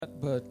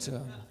But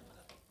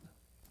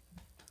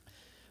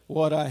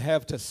what I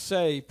have to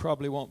say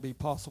probably won't be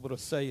possible to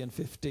say in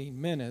 15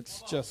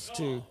 minutes, just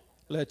to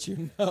let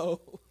you know.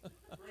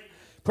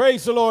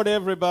 Praise the Lord,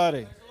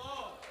 everybody.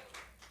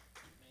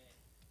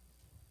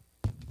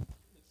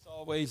 It's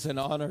always an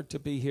honor to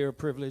be here, a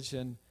privilege,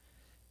 and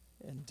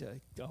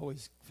I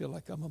always feel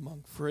like I'm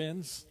among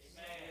friends.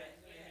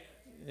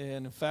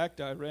 And in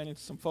fact, I ran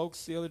into some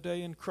folks the other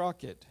day in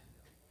Crockett.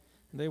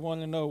 They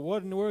want to know,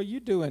 what in the world are you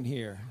doing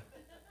here?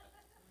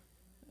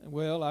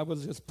 Well, I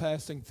was just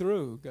passing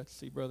through. Got to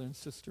see Brother and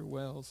Sister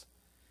Wells.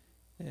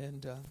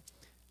 And a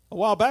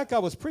while back, I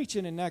was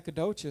preaching in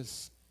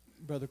Nacogdoches.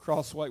 Brother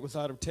Crosswhite was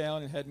out of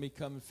town and had me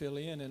come and fill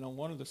in. And on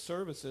one of the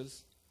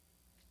services,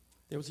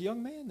 there was a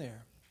young man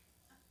there.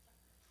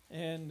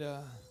 And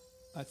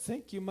I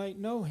think you might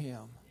know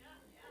him.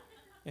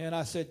 And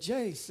I said,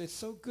 Jace, it's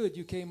so good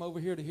you came over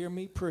here to hear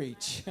me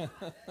preach.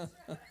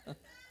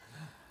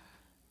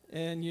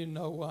 And you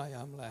know why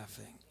I'm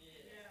laughing.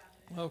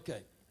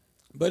 Okay.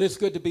 But it's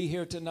good to be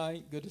here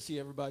tonight. Good to see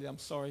everybody. I'm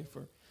sorry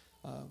for,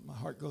 my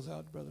heart goes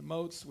out to Brother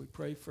Moats. We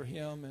pray for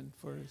him and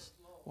for his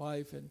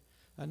wife. And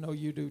I know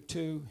you do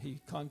too. He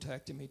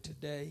contacted me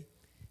today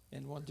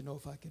and wanted to know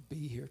if I could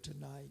be here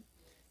tonight.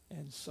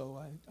 And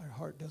so our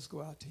heart does go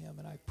out to him.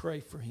 And I pray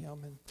for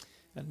him. And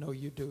I know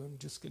you do. And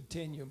just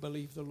continue and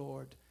believe the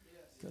Lord.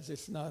 Because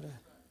it's not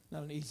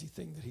an easy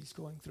thing that he's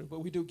going through.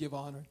 But we do give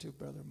honor to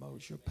Brother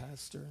Moats, your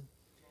pastor, and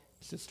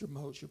Sister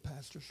Moats, your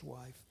pastor's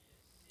wife.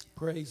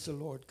 Praise the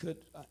Lord. Could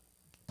I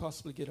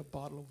possibly get a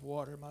bottle of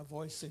water? My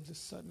voice seems to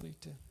suddenly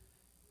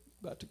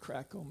about to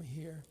crack on me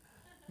here.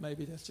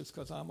 Maybe that's just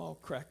because I'm all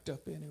cracked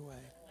up anyway.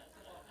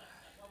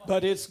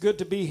 But it's good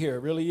to be here.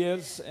 It really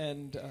is.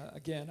 And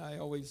again, I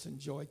always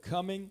enjoy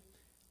coming.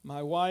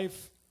 My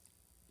wife,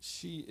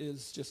 she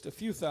is just a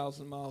few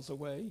thousand miles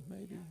away,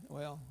 maybe.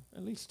 Well,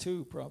 at least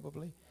 2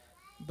 probably.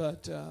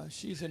 But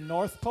she's in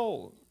North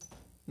Pole.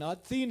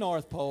 Not the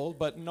North Pole,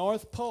 but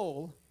North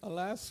Pole,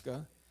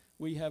 Alaska.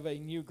 We have a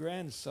new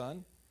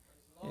grandson,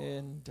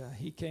 and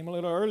he came a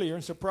little earlier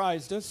and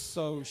surprised us,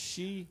 so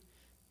she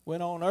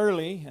went on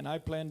early, and I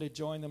plan to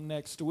join them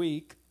next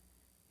week.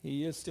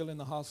 He is still in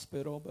the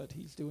hospital, but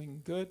he's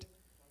doing good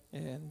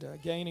and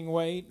gaining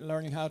weight,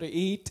 learning how to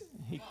eat.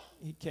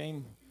 He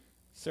came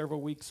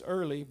several weeks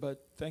early,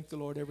 but thank the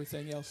Lord,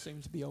 everything else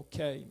seems to be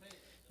okay.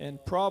 And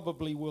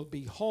probably will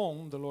be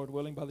home, the Lord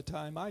willing, by the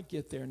time I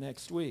get there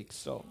next week.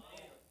 So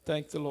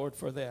thank the Lord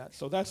for that.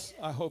 So that's,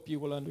 I hope you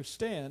will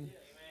understand.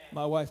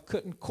 My wife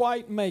couldn't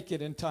quite make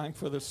it in time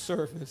for the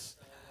service.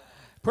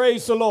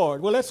 Praise the Lord.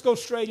 Well, let's go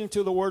straight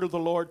into the word of the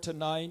Lord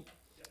tonight.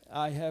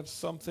 I have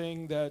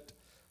something that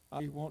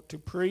I want to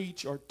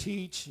preach or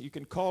teach. You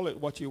can call it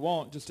what you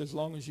want, just as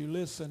long as you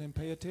listen and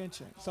pay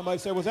attention. Somebody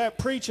said, was that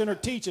preaching or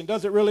teaching?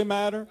 Does it really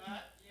matter?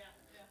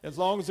 As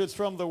long as it's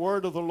from the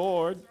word of the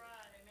Lord.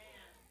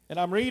 And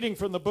I'm reading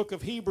from the book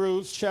of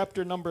Hebrews,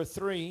 chapter number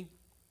 3.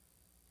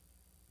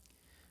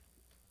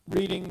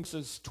 Readings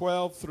is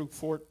 12 through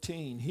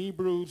 14.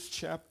 Hebrews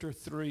chapter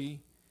 3,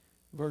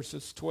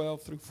 verses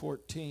 12 through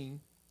 14.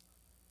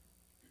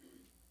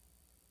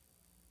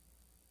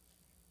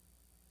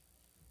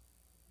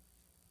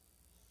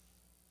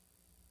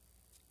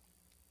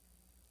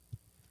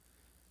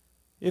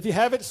 If you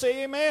have it,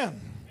 say amen.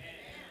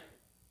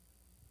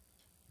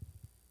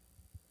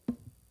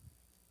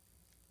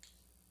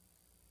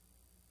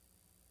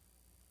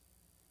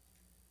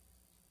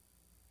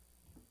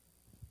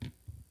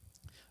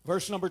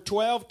 Verse number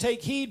 12,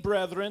 take heed,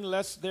 brethren,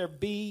 lest there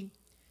be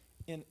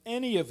in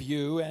any of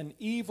you an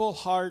evil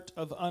heart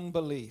of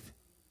unbelief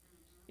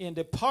in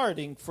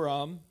departing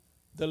from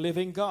the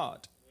living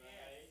God.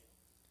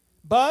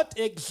 But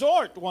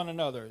exhort one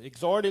another.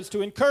 Exhort is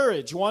to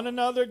encourage one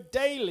another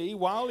daily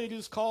while it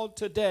is called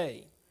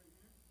today.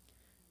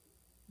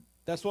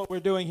 That's what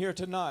we're doing here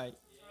tonight.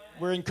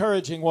 We're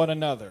encouraging one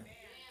another.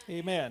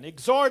 Amen.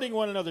 Exhorting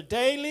one another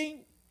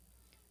daily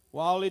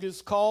while it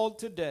is called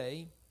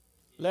today,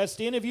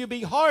 lest any of you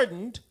be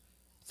hardened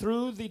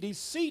through the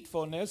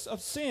deceitfulness of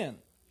sin.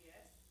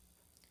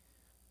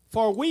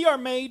 For we are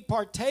made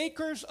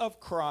partakers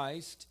of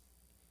Christ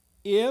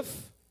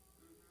if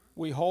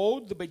we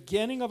hold the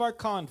beginning of our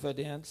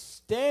confidence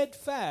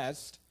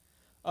steadfast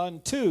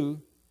unto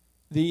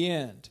the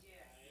end.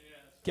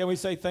 Can we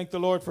say thank the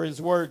Lord for his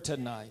word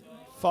tonight?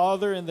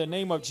 Father, in the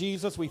name of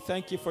Jesus, we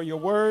thank you for your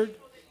word.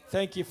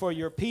 Thank you for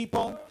your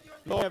people.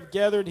 Lord, have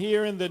gathered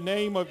here in the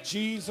name of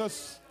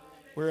Jesus.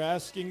 We're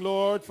asking,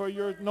 Lord, for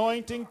your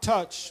anointing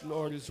touch,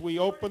 Lord, as we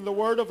open the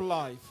word of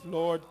life.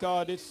 Lord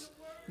God, it's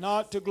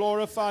not to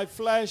glorify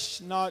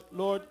flesh, not,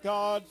 Lord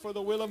God, for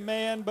the will of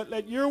man, but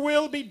let your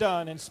will be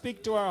done and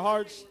speak to our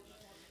hearts.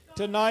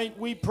 Tonight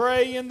we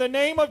pray in the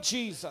name of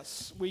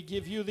Jesus. We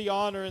give you the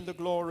honor and the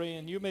glory,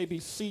 and you may be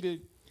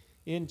seated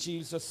in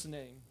Jesus'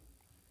 name.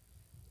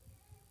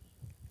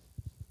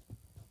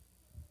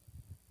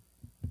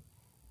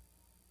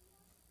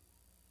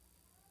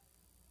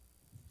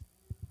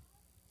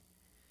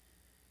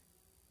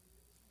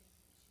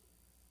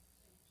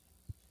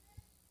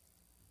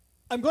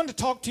 I'm going to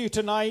talk to you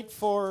tonight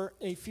for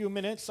a few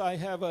minutes. I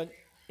have an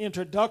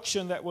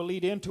introduction that will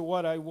lead into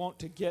what I want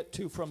to get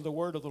to from the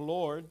Word of the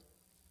Lord.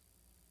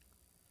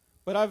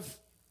 But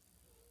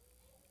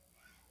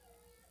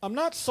I'm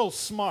not so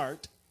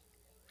smart.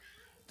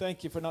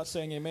 Thank you for not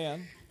saying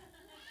amen.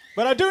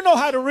 But I do know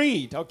how to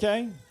read,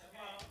 okay?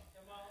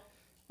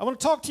 I want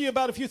to talk to you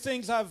about a few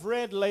things I've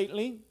read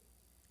lately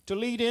to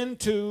lead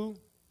into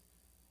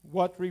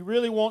what we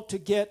really want to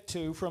get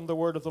to from the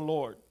Word of the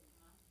Lord.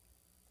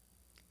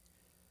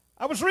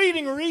 I was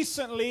reading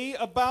recently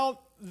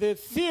about the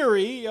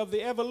theory of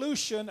the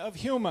evolution of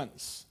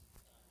humans.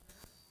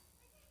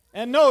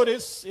 And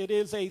notice, it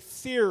is a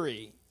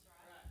theory.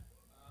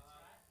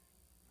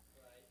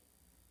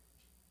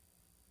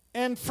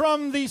 And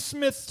from the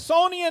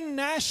Smithsonian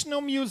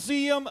National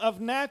Museum of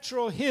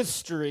Natural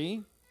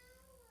History,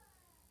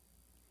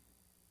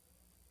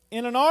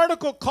 in an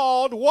article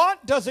called,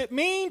 "What Does It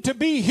Mean to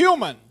Be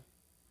Human?"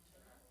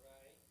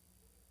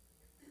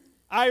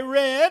 I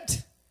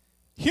read,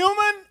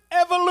 human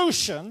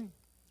evolution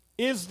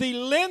is the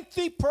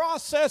lengthy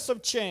process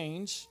of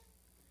change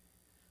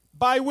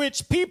by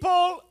which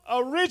people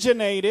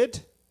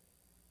originated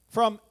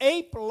from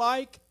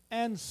ape-like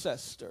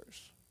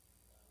ancestors.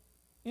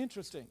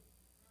 Interesting.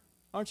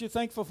 Aren't you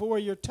thankful for where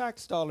your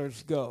tax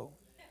dollars go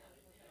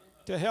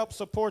to help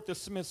support the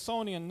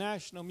Smithsonian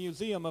National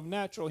Museum of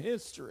Natural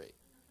History?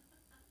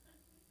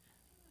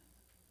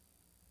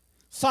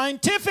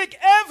 Scientific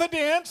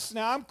evidence,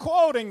 now I'm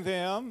quoting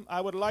them, I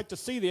would like to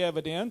see the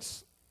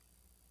evidence,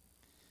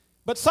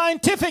 but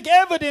scientific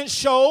evidence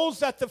shows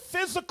that the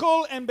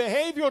physical and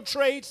behavioral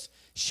traits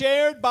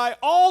shared by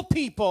all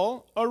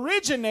people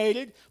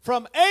originated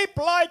from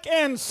ape-like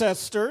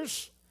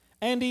ancestors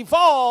and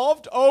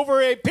evolved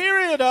over a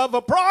period of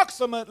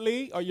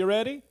approximately, are you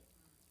ready?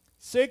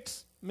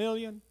 6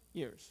 million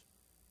years.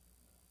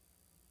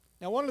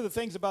 Now, one of the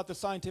things about the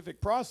scientific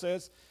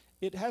process,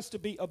 it has to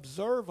be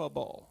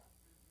observable.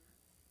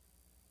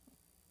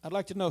 I'd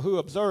like to know who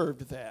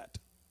observed that.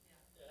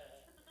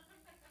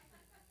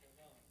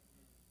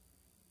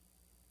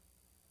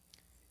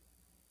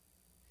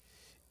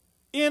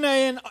 In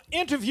an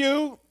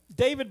interview,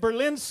 David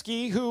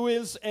Berlinski, who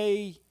is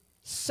a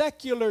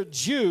secular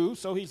Jew,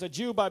 so he's a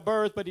Jew by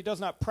birth, but he does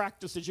not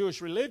practice the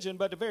Jewish religion,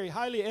 but a very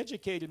highly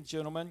educated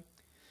gentleman.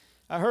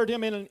 I heard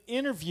him in an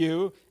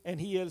interview, and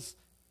he is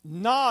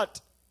not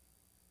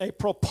a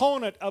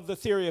proponent of the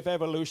theory of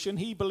evolution.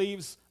 He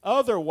believes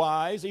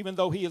otherwise, even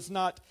though he is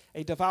not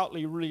a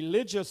devoutly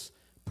religious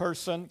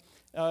person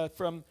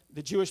from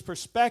the Jewish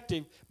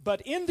perspective.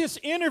 But in this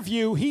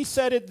interview, he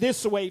said it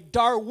this way: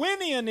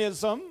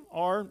 Darwinianism,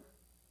 or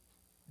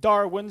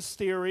Darwin's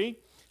theory,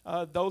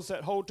 those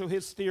that hold to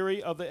his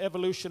theory of the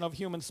evolution of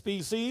human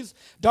species,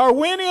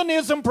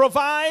 Darwinianism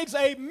provides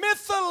a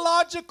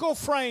mythological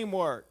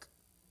framework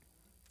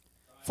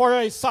for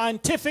a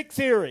scientific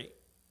theory.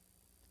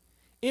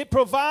 It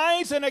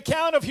provides an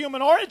account of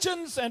human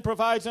origins and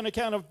provides an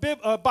account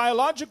of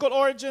biological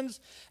origins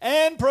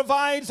and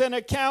provides an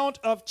account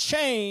of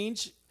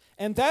change,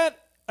 and that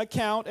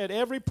account at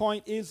every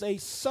point is a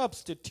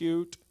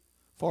substitute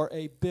for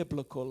a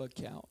biblical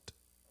account.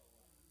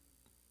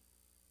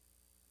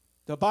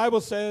 The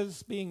Bible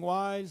says, being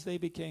wise, they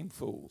became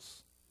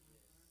fools.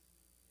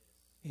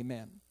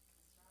 Amen.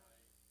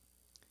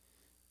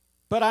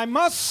 But I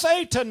must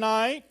say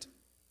tonight,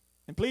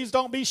 and please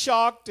don't be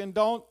shocked and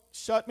don't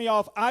shut me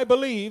off, I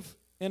believe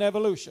in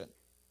evolution.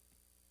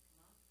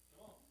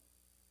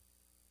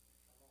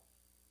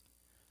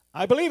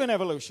 I believe in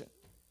evolution.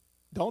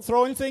 Don't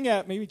throw anything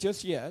at me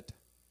just yet,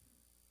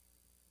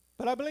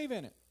 but I believe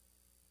in it.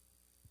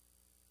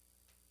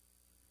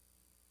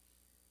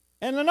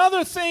 And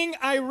another thing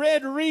I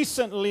read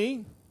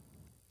recently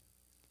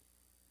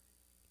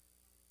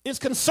is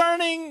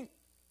concerning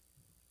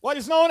what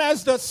is known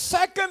as the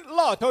second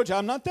law. I told you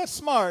I'm not that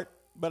smart,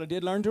 but I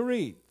did learn to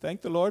read.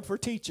 Thank the Lord for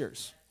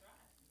teachers.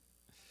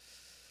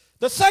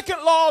 The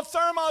second law of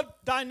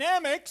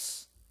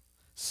thermodynamics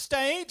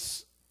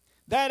states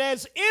that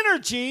as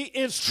energy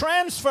is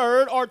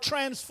transferred or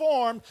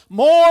transformed,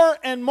 more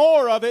and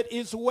more of it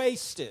is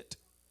wasted.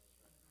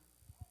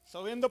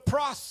 So in the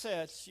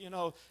process,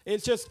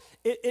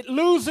 it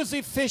loses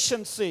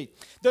efficiency.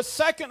 The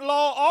second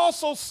law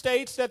also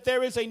states that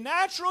there is a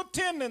natural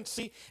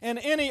tendency in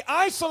any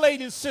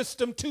isolated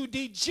system to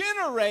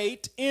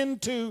degenerate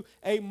into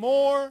a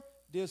more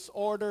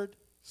disordered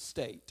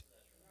state.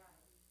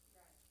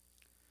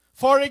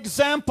 For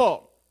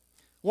example,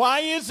 why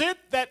is it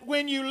that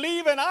when you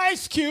leave an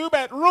ice cube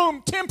at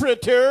room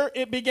temperature,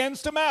 it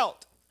begins to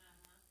melt?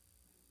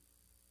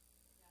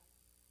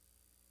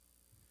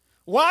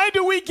 Why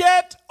do we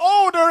get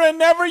older and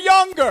never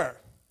younger?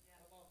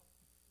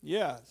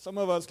 Yeah, some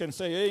of us can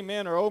say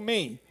amen or oh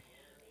me.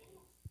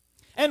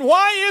 And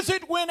why is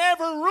it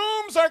whenever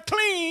rooms are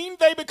clean,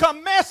 they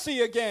become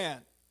messy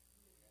again?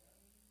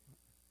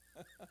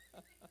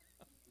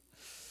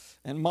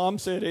 And mom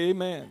said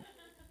amen.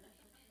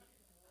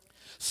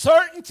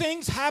 Certain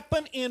things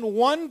happen in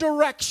one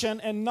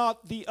direction and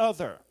not the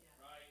other.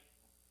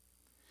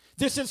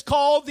 This is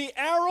called the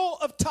arrow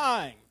of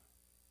time.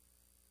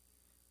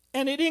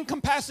 And it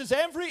encompasses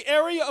every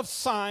area of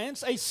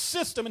science, a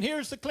system. And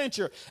here's the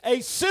clincher.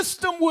 A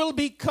system will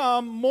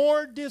become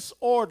more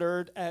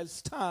disordered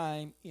as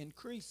time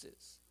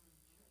increases.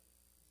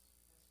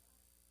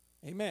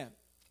 Amen.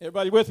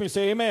 Everybody with me,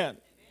 say amen. Amen.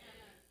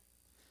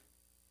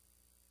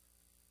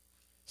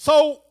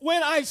 So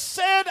when I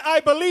said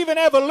I believe in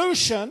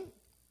evolution,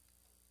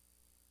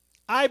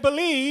 I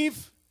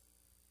believe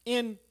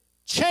in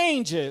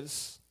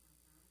changes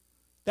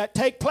that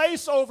take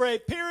place over a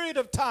period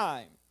of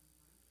time.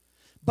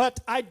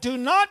 But I do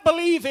not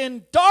believe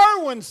in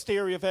Darwin's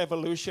theory of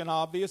evolution,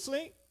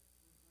 obviously.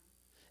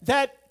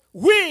 That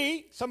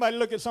somebody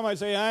look at somebody and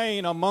say, I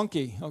ain't a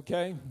monkey,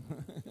 okay?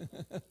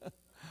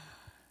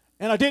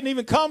 And I didn't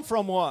even come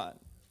from one.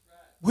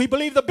 We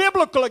believe the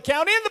biblical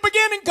account. In the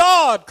beginning,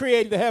 God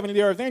created the heaven and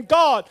the earth. And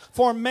God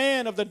formed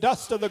man of the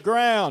dust of the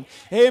ground.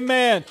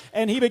 Amen.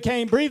 And he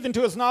breathed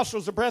into his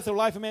nostrils the breath of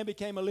life, and man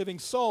became a living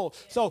soul.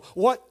 So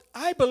what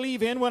I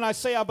believe in when I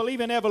say I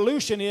believe in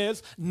evolution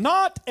is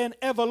not an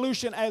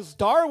evolution as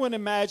Darwin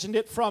imagined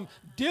it from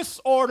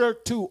disorder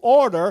to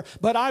order,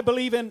 but I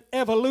believe in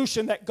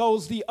evolution that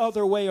goes the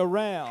other way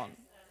around.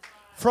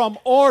 From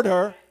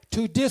order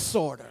to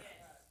disorder.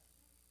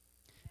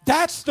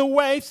 That's the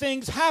way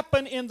things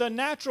happen in the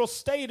natural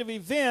state of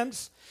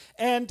events,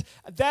 and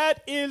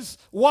that is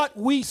what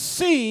we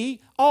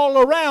see all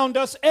around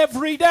us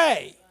every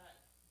day.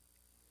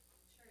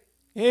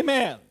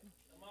 Amen.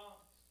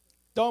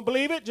 Don't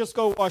believe it? Just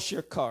go wash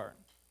your car.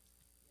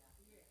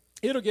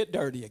 It'll get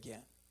dirty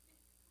again.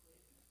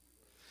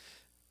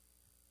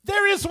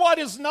 There is what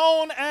is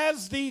known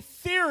as the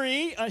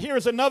theory.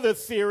 Here's another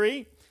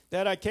theory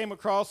that I came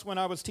across when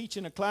I was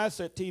teaching a class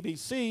at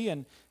TBC,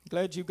 and I'm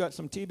glad you've got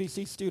some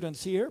TBC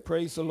students here.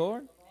 Praise the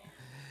Lord.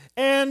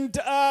 And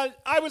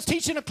I was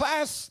teaching a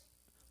class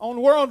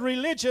on world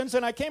religions,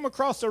 and I came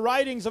across the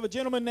writings of a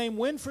gentleman named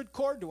Winfred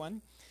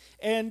Corduan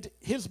and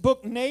his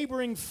book,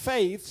 Neighboring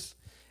Faiths.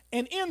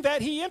 And in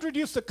that, he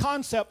introduced the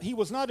concept. He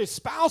was not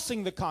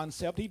espousing the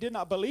concept. He did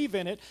not believe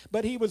in it.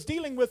 But he was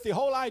dealing with the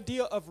whole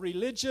idea of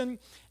religion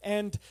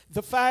and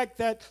the fact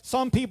that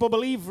some people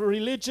believe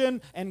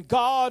religion and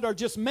God are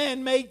just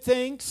man-made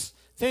things.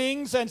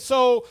 And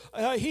so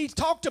he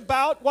talked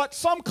about what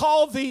some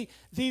call the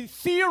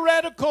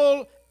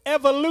theoretical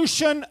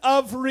evolution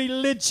of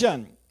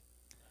religion.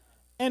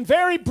 And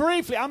very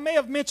briefly, I may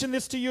have mentioned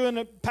this to you in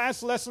a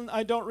past lesson,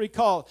 I don't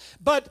recall.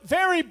 But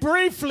very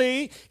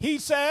briefly, he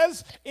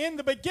says, in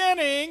the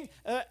beginning,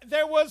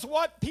 there was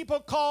what people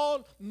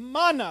call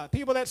mana.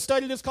 People that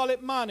study this call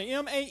it mana,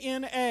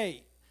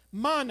 M-A-N-A,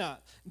 mana.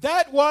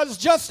 That was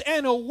just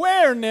an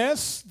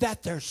awareness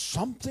that there's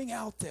something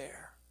out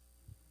there.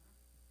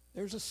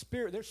 There's a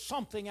spirit, there's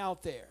something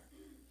out there.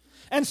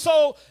 And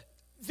so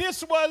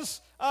this was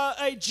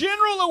a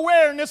general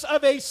awareness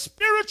of a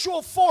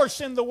spiritual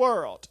force in the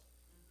world.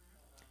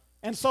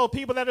 And so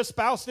people that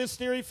espouse this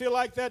theory feel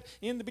like that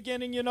in the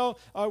beginning,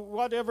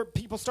 whatever,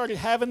 people started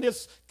having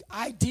this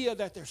idea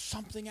that there's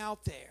something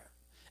out there.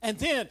 And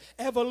then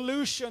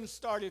evolution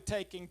started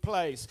taking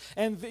place.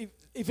 And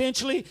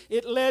eventually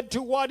it led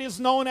to what is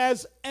known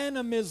as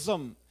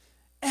animism.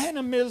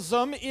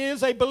 Animism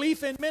is a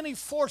belief in many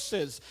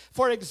forces.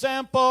 For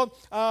example,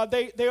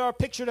 they are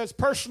pictured as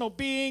personal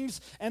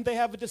beings, and they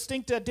have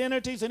distinct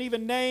identities and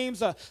even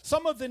names.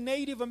 Some of the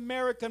Native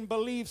American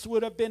beliefs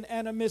would have been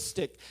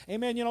animistic.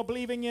 Amen.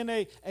 Believing in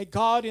a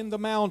God in the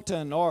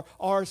mountain,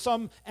 or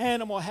some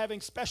animal having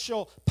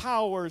special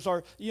powers,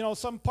 or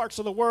some parts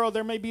of the world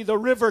there may be the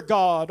river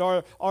god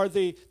or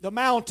the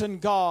mountain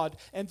god.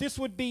 And this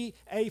would be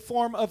a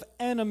form of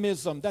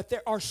animism, that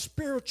there are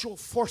spiritual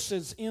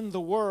forces in the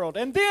world.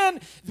 And then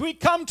we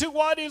come to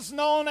what is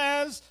known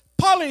as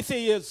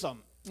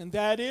polytheism. And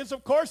that is,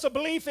 of course, a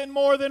belief in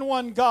more than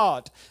one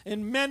God.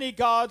 In many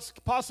gods,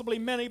 possibly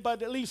many,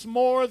 but at least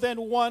more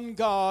than one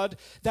God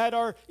that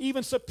are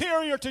even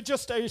superior to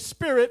just a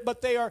spirit,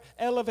 but they are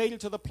elevated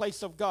to the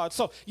place of God.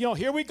 So,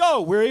 here we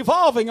go. We're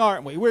evolving,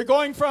 aren't we? We're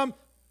going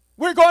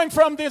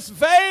from this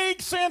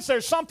vague sense,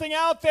 there's something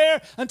out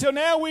there, until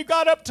now we've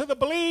got up to the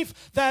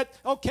belief that,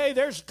 okay,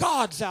 there's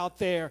gods out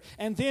there.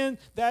 And then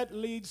that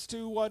leads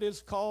to what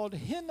is called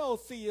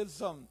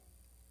henotheism.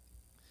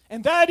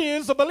 And that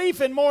is a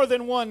belief in more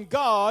than one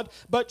God,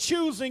 but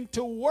choosing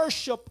to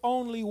worship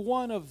only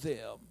one of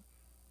them.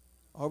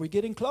 Are we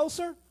getting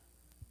closer?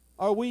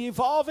 Are we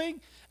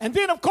evolving? And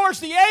then, of course,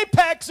 the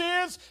apex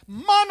is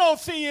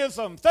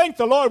monotheism. Thank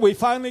the Lord we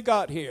finally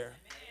got here.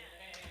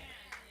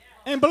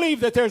 And believe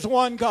that there's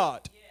one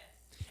God.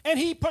 And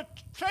he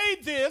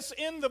portrayed this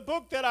in the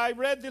book that I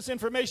read this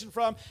information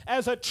from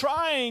as a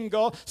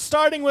triangle,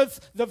 starting with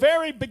the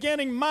very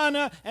beginning,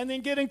 mana, and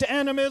then getting to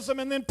animism,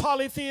 and then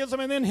polytheism,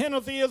 and then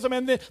henotheism,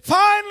 and then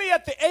finally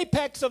at the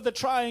apex of the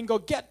triangle,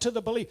 get to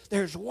the belief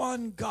there's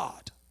one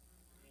God.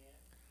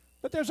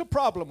 But there's a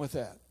problem with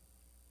that.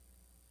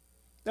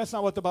 That's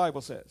not what the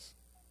Bible says.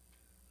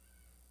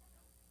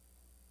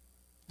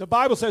 The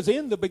Bible says,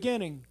 in the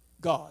beginning,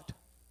 God.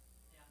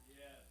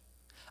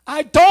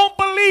 I don't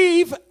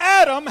believe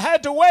Adam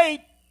had to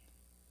wait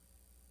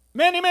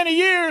many, many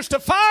years to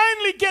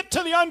finally get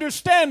to the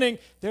understanding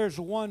there's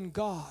one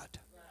God.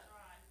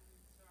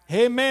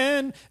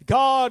 Amen.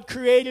 God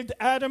created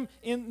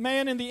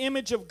man in the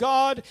image of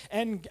God,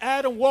 and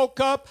Adam woke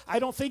up. I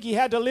don't think he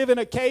had to live in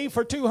a cave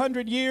for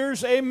 200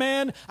 years.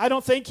 Amen. I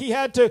don't think he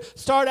had to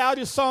start out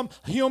as some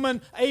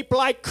human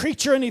ape-like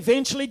creature and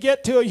eventually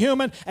get to a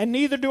human, and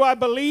neither do I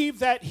believe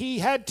that he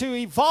had to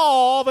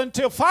evolve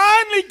until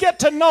finally get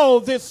to know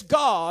this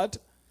God.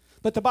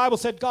 But the Bible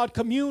said God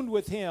communed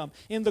with him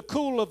in the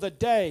cool of the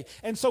day.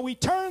 And so we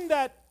turn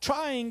that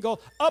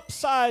triangle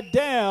upside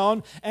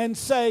down and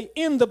say,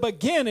 in the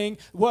beginning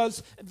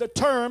was the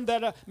term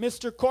that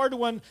Mr.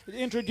 Cordovan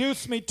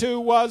introduced me to,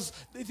 was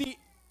the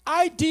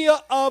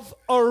idea of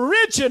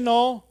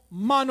original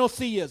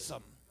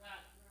monotheism.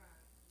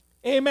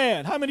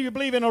 Amen. How many of you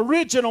believe in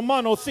original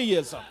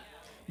monotheism?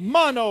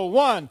 Mono,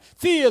 one.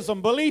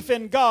 Theism, belief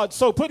in God.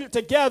 So put it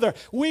together.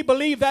 We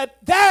believe that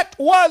that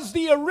was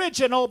the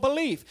original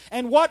belief.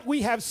 And what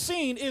we have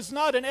seen is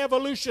not an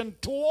evolution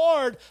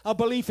toward a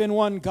belief in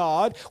one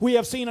God. We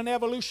have seen an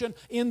evolution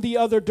in the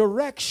other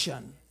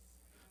direction,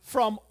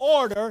 from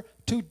order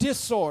to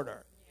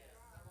disorder.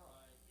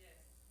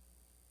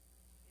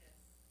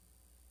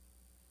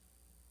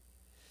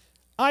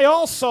 I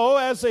also,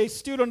 as a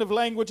student of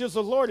languages,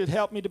 the Lord had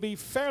helped me to be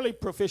fairly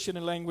proficient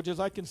in languages.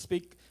 I can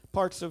speak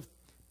parts of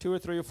 2 or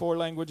 3 or 4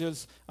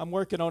 languages. I'm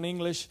working on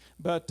English,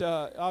 but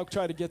I'll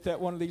try to get that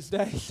one of these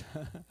days.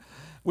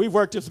 We've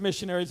worked as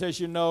missionaries, as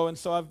you know, and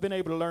so I've been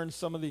able to learn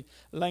some of the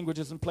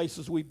languages and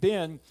places we've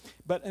been.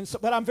 But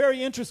I'm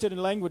very interested in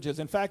languages.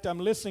 In fact, I'm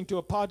listening to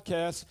a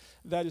podcast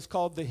that is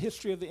called The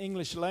History of the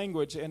English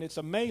Language, and it's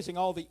amazing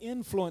all the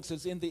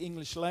influences in the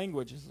English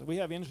language. We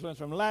have influence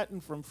from Latin,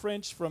 from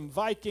French, from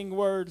Viking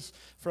words,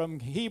 from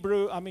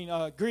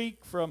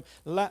Greek, from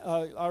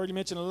I already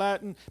mentioned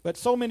Latin, but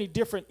so many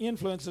different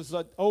influences,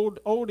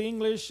 Old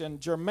English and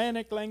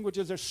Germanic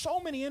languages. There's so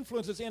many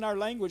influences in our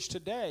language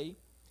today.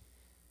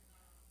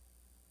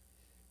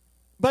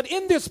 But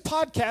in this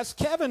podcast,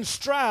 Kevin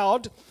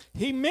Stroud,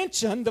 he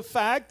mentioned the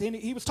fact, and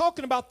he was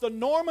talking about the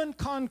Norman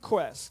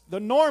conquest. The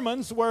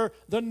Normans were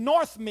the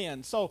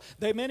Northmen. So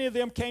many of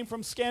them came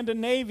from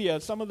Scandinavia,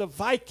 some of the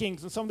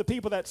Vikings and some of the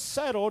people that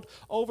settled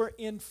over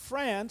in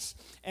France,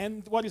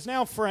 and what is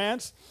now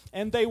France.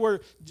 And they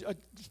were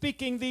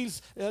speaking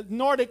these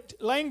Nordic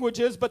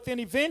languages, but then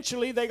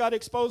eventually they got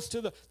exposed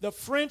to the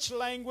French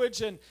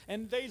language, and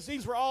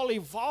these were all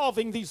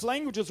evolving, these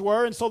languages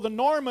were. And so the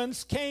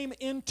Normans came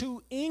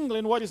into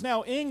England, what is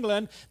now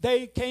England.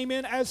 They came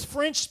in as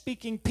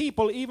French-speaking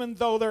people, even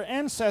though their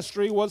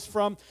ancestry was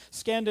from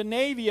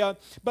Scandinavia.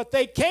 But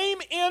they came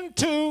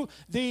into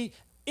the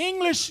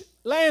English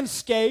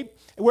landscape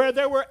where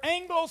there were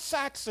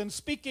Anglo-Saxons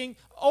speaking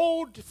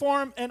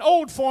an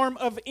old form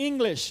of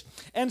English.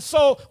 And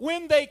so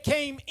when they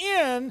came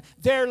in,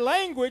 their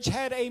language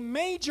had a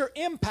major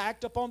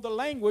impact upon the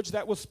language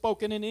that was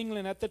spoken in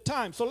England at the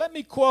time. So let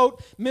me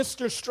quote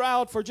Mr.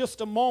 Stroud for just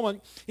a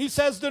moment. He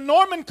says, the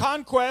Norman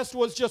conquest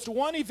was just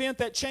one event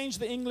that changed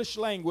the English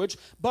language,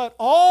 but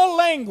all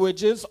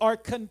languages are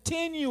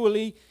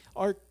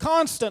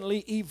constantly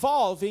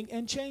evolving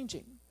and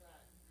changing.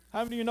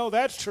 How many of you know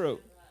that's true?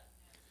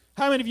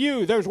 How many of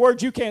you, there's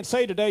words you can't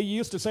say today you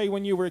used to say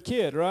when you were a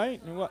kid,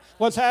 right? And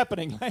what's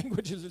happening?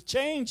 Languages is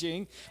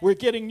changing. We're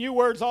getting new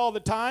words all the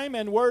time,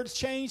 and words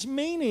change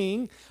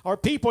meaning, or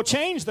people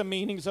change the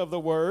meanings of the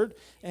word.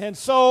 And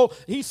so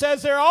he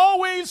says they're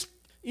always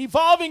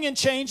evolving and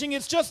changing.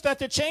 It's just that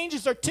the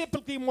changes are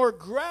typically more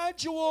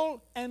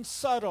gradual and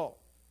subtle.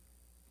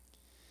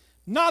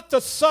 Not the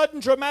sudden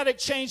dramatic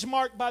change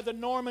marked by the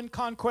Norman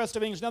conquest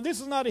of England. Now,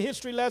 this is not a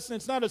history lesson.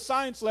 It's not a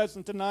science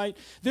lesson tonight.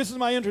 This is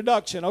my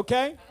introduction,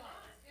 okay?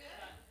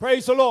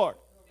 Praise the Lord.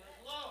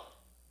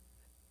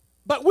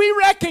 But we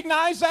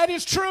recognize that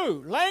is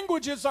true.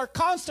 Languages are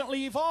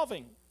constantly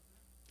evolving.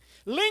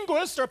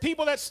 Linguists, or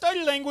people that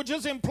study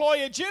languages,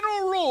 employ a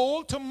general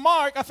rule to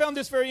mark, I found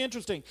this very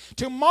interesting,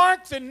 to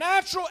mark the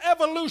natural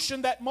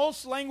evolution that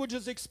most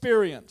languages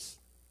experience.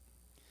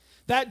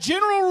 That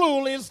general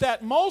rule is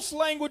that most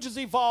languages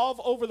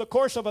evolve over the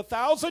course of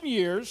 1,000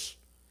 years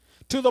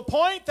to the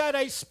point that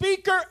a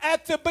speaker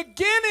at the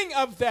beginning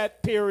of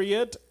that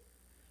period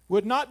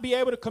would not be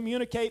able to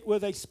communicate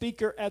with a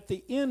speaker at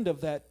the end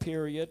of that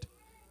period,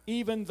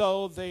 even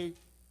though they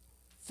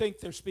think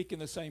they're speaking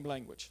the same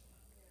language,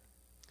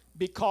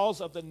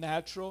 because of the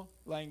natural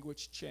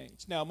language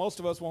change. Now, most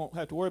of us won't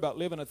have to worry about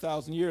living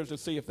 1,000 years to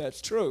see if that's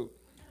true,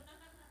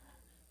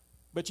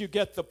 but you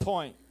get the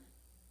point.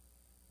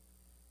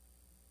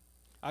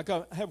 I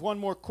have one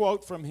more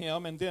quote from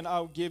him, and then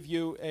I'll give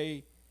you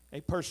a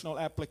personal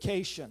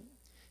application.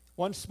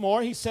 Once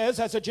more, he says,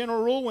 as a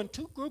general rule, when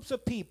two groups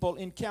of people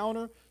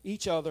encounter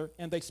each other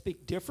and they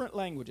speak different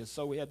languages,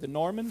 so we had the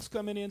Normans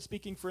coming in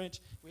speaking French,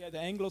 we had the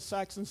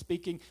Anglo-Saxons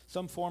speaking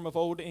some form of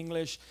Old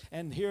English,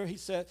 and here he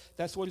said,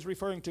 that's what he's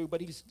referring to,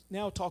 but he's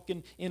now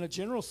talking in a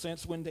general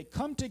sense. When they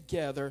come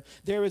together,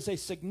 there is a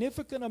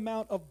significant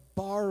amount of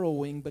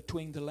borrowing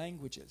between the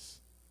languages.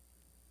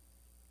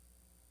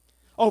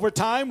 Over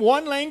time,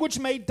 one language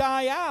may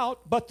die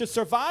out, but the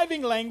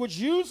surviving language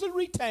usually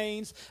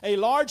retains a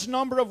large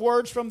number of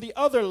words from the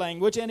other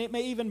language, and it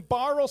may even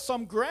borrow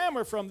some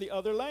grammar from the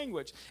other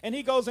language. And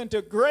he goes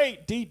into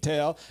great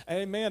detail.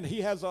 Amen. He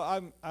has,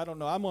 I don't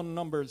know, I'm on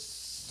number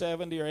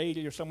 70 or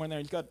 80 or somewhere in there.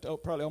 He's got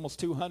probably almost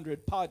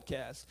 200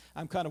 podcasts.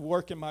 I'm kind of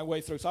working my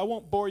way through, so I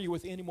won't bore you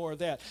with any more of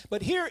that.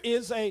 But here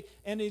is an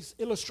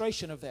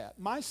illustration of that.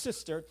 My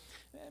sister,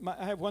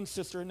 I have one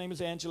sister, her name is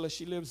Angela.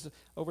 She lives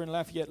over in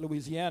Lafayette,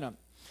 Louisiana.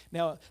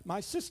 Now, my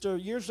sister,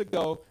 years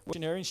ago, was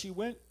missionary, and she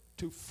went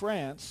to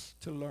France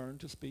to learn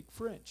to speak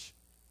French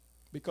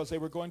because they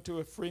were going to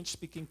a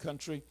French-speaking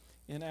country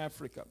in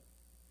Africa.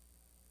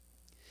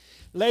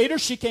 Later,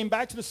 she came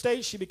back to the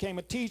States. She became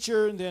a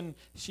teacher, and then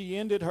she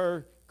ended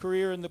her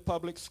career in the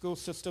public school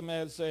system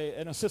as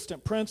an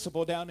assistant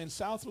principal down in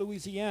South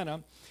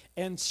Louisiana,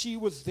 and she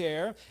was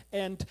there.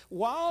 And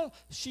while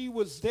she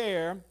was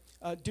there,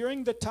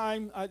 during the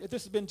time,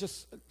 this has been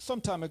just some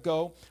time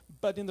ago,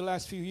 but in the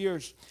last few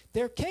years,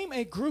 there came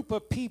a group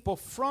of people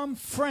from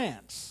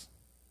France.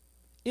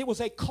 It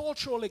was a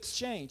cultural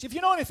exchange. If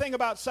you know anything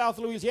about South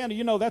Louisiana,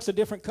 you know that's a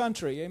different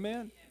country,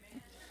 amen?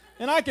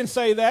 And I can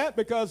say that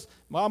because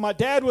while my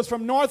dad was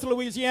from North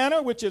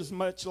Louisiana, which is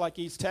much like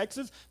East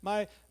Texas,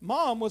 my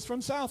mom was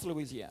from South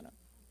Louisiana.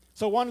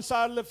 So one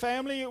side of the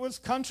family, it was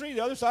country,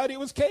 the other side, it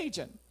was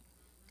Cajun.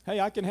 Hey,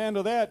 I can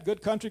handle that.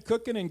 Good country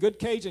cooking and good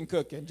Cajun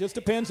cooking. Just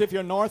depends if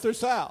you're north or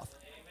south.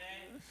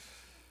 Amen.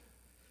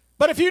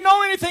 But if you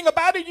know anything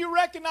about it, you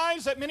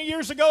recognize that many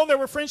years ago there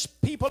were French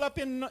people up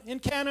in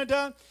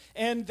Canada,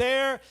 and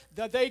they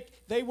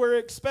were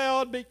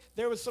expelled.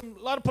 There was a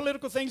lot of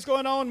political things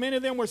going on. Many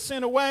of them were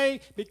sent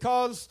away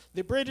because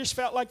the British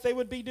felt like they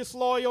would be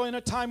disloyal in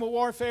a time of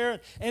warfare.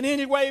 And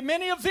anyway,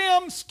 many of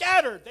them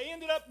scattered. They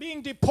ended up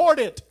being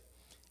deported.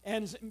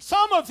 And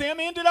some of them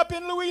ended up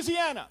in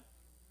Louisiana.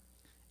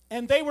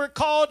 And they were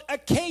called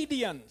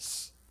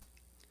Acadians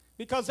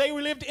because they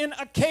lived in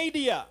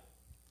Acadia.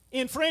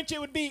 In French, it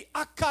would be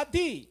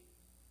Acadie.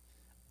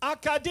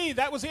 Acadie,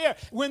 that was here.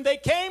 When they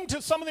came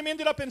to, some of them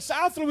ended up in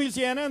South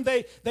Louisiana, and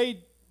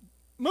they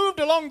moved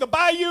along the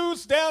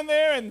bayous down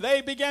there, and they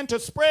began to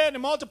spread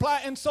and multiply.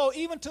 And so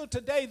even till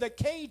today, the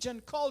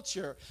Cajun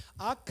culture,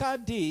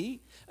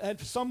 Acadie, and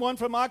someone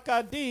from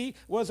Acadie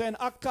was an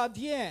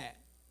Acadien.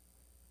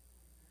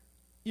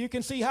 You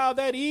can see how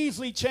that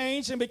easily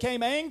changed and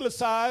became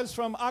anglicized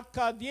from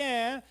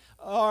Acadien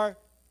or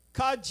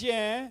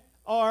Cajun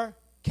or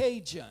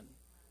Cajun.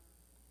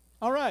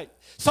 All right.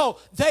 So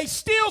they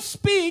still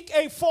speak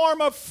a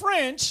form of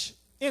French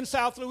in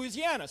South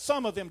Louisiana.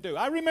 Some of them do.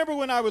 I remember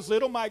when I was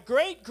little, my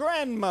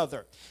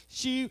great-grandmother,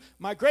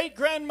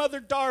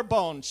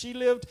 Darbone, she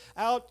lived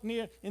out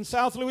near in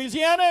South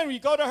Louisiana, and we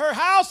go to her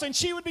house, and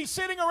she would be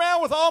sitting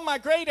around with all my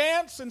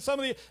great-aunts and some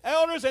of the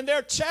elders, and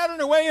they're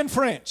chattering away in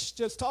French,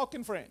 just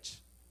talking French.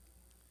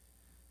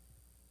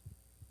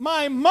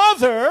 My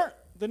mother,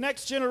 the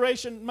next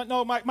generation,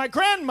 my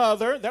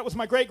grandmother, that was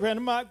my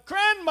great-grandmother, my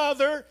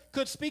grandmother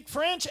could speak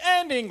French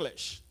and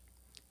English.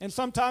 And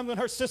sometimes when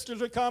her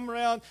sisters would come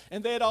around,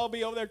 and they'd all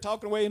be over there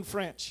talking away in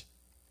French.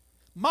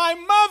 My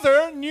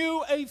mother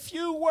knew a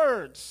few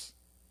words.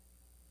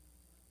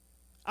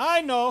 I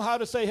know how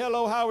to say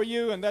hello, how are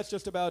you, and that's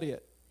just about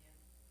it.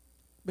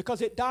 Because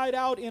it died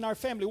out in our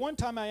family. One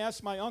time I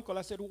asked my uncle,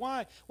 I said,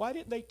 why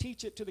didn't they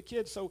teach it to the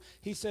kids? So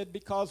he said,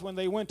 because when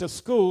they went to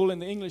school, in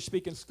the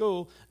English-speaking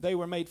school, they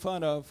were made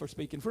fun of for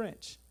speaking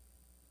French.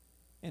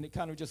 And it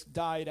kind of just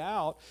died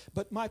out.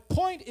 But my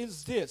point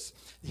is this.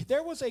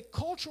 There was a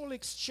cultural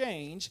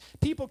exchange.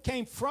 People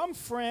came from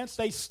France.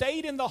 They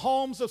stayed in the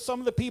homes of some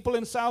of the people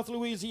in South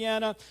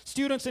Louisiana.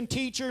 Students and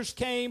teachers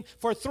came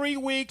for 3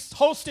 weeks,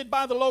 hosted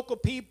by the local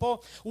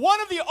people. One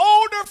of the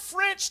older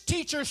French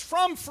teachers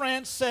from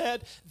France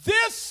said,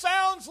 "This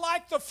sounds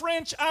like the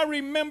French I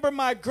remember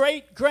my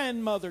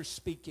great-grandmother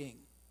speaking."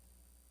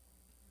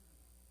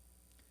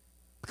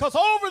 Because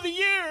over the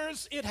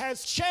years, it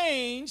has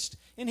changed,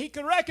 and he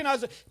could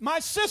recognize it. My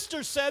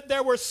sister said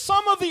there were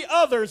some of the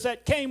others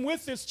that came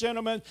with this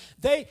gentleman.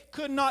 They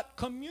could not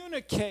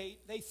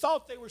communicate. They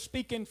thought they were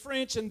speaking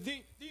French, and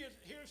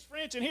here's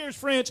French, and here's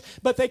French,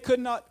 but they could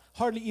not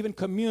hardly even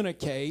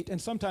communicate,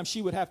 and sometimes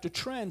she would have to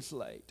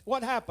translate.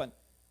 What happened?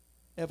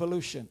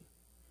 Evolution.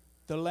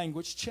 The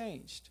language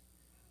changed.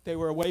 They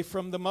were away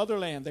from the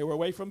motherland. They were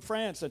away from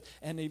France,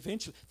 and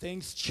eventually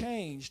things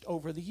changed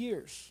over the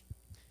years.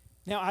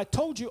 Now, I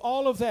told you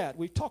all of that.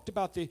 We talked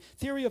about the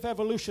theory of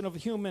evolution of the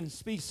human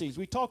species.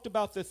 We talked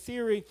about the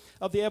theory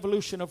of the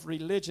evolution of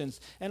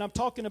religions. And I'm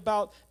talking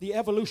about the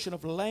evolution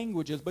of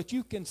languages. But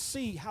you can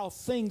see how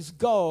things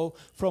go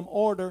from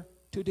order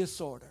to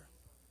disorder.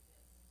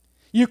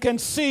 You can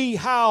see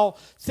how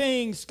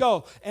things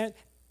go. And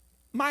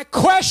my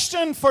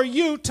question for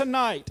you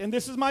tonight, and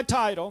this is my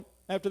title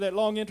after that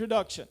long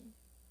introduction,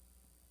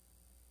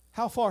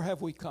 how far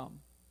have we come?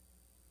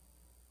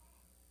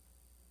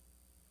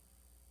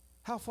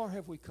 How far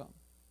have we come?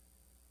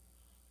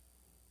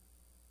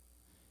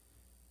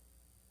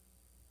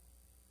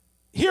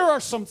 Here are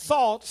some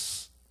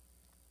thoughts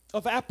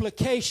of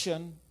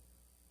application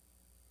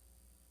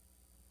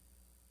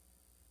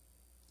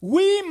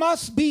We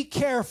must be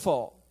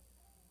careful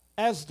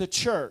as the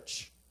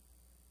church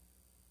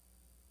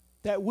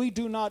that we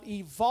do not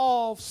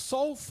evolve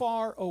so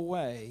far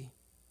away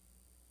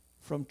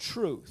from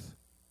truth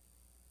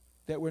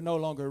that we're no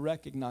longer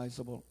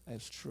recognizable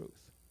as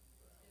truth.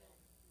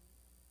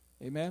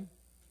 Amen?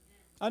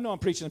 I know I'm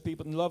preaching to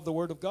people and love the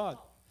Word of God.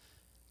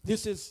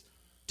 This is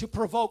to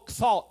provoke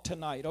thought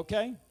tonight,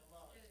 okay?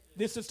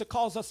 This is to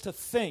cause us to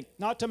think,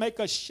 not to make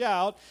us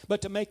shout,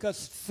 but to make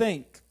us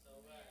think.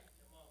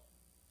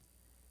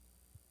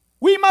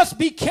 We must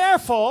be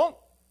careful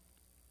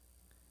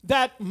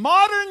that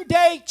modern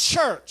day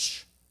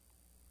church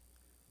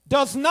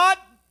does not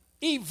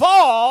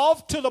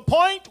evolve to the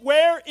point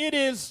where it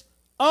is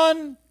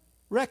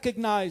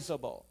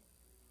unrecognizable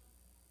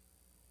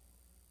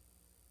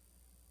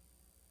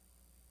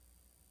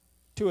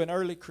to an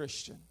early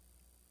Christian.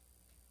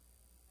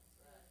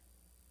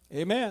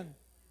 Amen.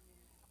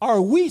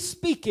 Are we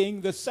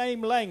speaking the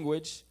same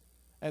language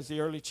as the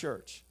early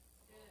church?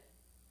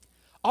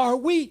 Are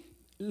we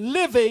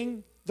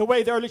living the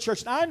way the early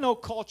church? And I know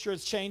culture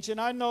has changed, and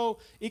I know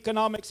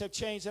economics have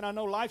changed, and I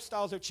know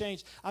lifestyles have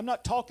changed. I'm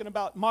not talking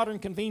about modern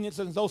conveniences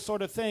and those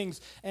sort of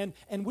things. And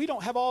we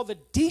don't have all the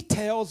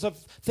details of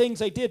things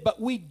they did, but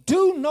we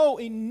do know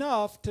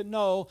enough to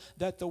know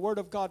that the Word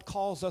of God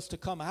calls us to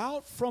come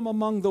out from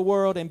among the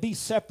world and be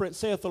separate,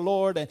 saith the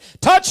Lord, and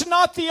touch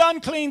not the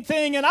unclean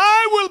thing, and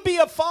I will be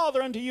a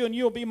father unto you, and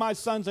you'll be my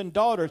sons and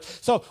daughters.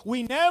 So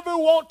we never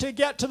want to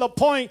get to the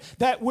point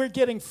that we're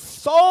getting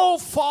so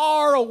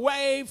far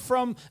away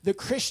from the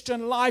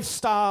Christian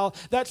lifestyle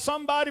that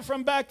somebody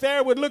from back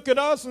there would look at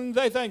us and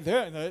they think,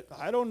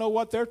 I don't know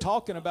what they're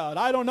talking about.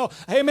 I don't know.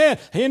 Amen.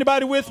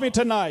 Anybody with me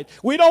tonight?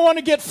 We don't want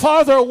to get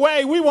farther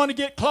away. We want to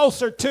get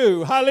closer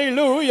to.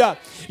 Hallelujah.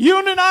 You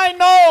and I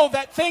know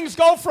that things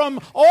go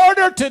from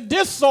order to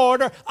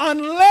disorder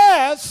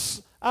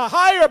unless a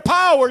higher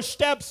power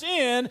steps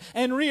in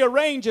and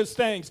rearranges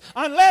things.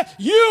 Unless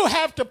you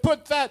have to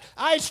put that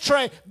ice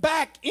tray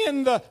back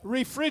in the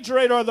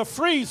refrigerator or the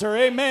freezer,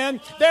 amen.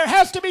 There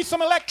has to be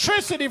some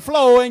electricity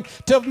flowing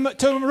to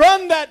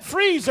run that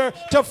freezer,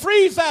 to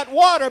freeze that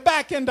water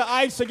back into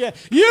ice again.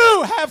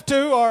 You have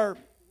to, or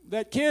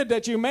that kid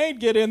that you made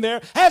get in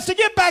there has to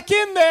get back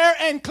in there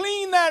and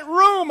clean that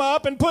room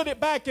up and put it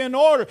back in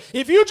order.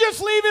 If you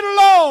just leave it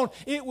alone,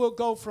 it will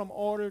go from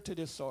order to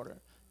disorder.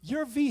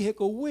 Your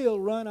vehicle will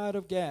run out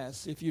of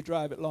gas if you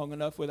drive it long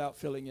enough without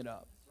filling it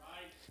up.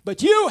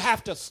 But you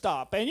have to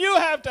stop, and you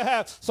have to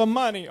have some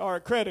money or a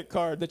credit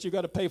card that you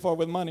got to pay for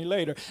with money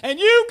later. And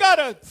you got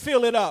to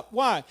fill it up.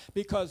 Why?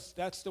 Because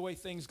that's the way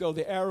things go,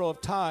 the arrow of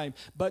time.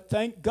 But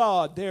thank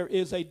God there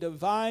is a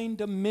divine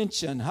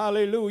dimension,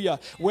 hallelujah,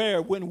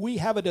 where when we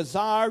have a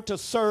desire to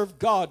serve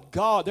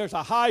God, there's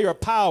a higher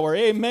power,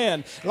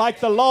 amen. Like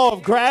the law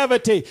of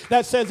gravity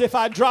that says if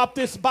I drop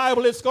this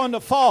Bible, it's going to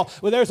fall.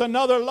 Well, there's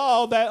another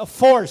law, that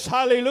force,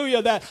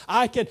 hallelujah, that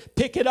I can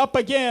pick it up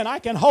again. I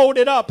can hold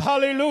it up,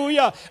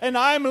 hallelujah. And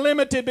I'm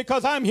limited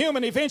because I'm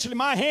human. Eventually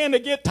my hand will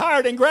get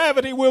tired and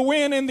gravity will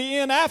win in the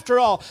end after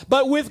all.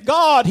 But with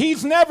God,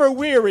 He's never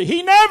weary.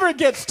 He never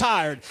gets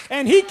tired.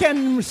 And He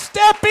can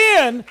step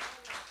in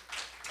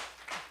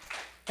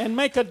and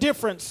make a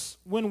difference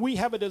when we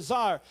have a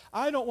desire.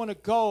 I don't want to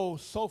go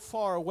so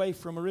far away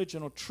from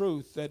original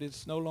truth that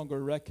it's no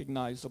longer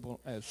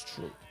recognizable as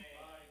truth.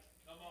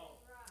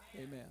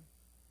 Amen.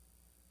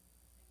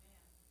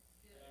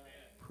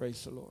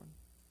 Praise the Lord.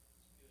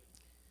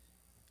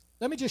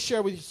 Let me just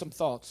share with you some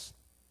thoughts.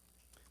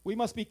 We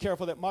must be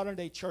careful that modern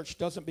day church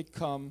doesn't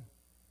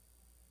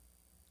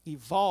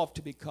evolve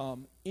to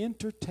become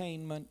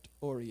entertainment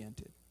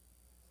oriented.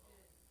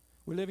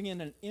 We're living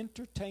in an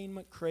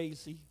entertainment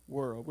crazy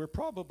world. We're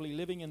probably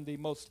living in the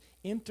most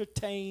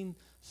entertained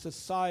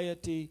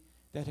society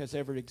that has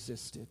ever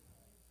existed.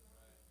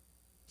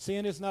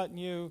 Sin is not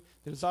new.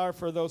 The desire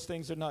for those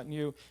things are not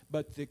new.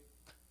 But the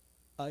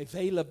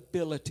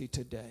availability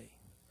today,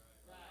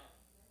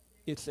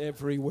 it's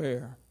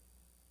everywhere.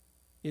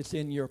 It's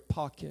in your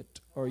pocket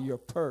or your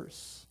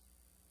purse.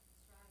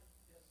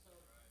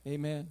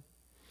 Amen.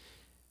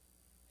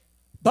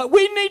 But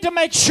we need to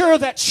make sure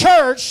that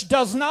church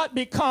does not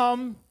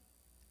become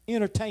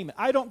entertainment.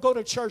 I don't go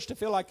to church to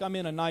feel like I'm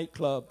in a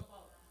nightclub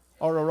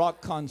or a rock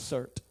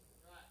concert.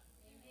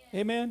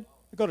 Amen.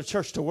 I go to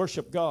church to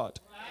worship God.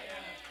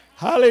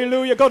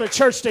 Hallelujah. Go to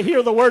church to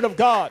hear the Word of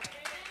God.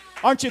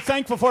 Aren't you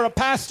thankful for a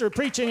pastor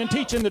preaching and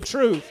teaching the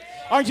truth?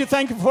 Aren't you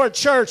thankful for a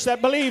church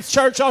that believes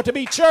church ought to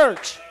be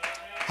church?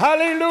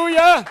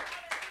 Hallelujah.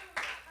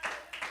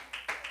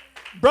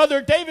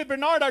 Brother David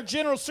Bernard, our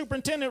general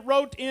superintendent,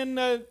 wrote in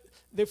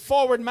the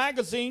Forward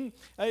magazine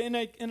in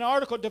an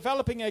article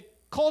developing a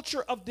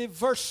culture of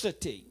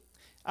diversity.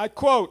 I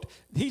quote,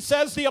 he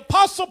says, the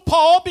Apostle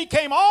Paul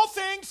became all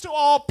things to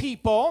all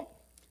people,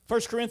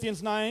 1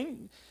 Corinthians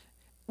 9.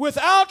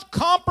 Without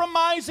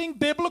compromising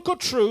biblical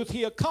truth,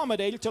 he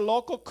accommodated to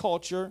local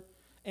culture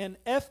and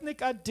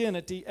ethnic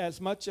identity as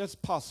much as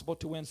possible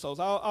to win souls.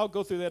 I'll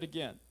go through that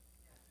again.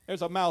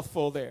 There's a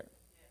mouthful there.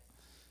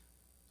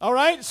 All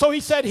right? So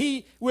he said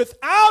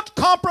without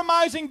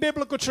compromising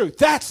biblical truth.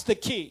 That's the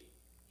key.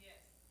 Yes.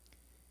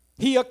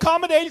 He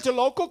accommodated to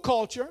local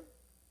culture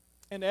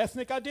and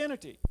ethnic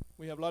identity.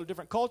 We have a lot of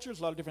different cultures,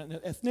 a lot of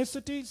different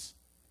ethnicities,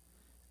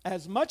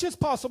 as much as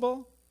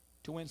possible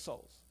to win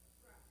souls.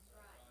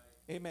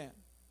 Right. Amen.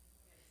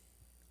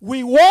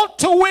 We want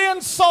to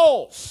win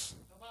souls,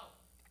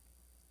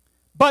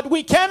 but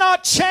we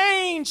cannot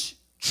change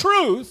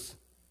truth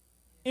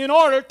in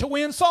order to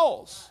win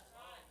souls.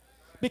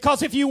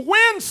 Because if you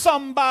win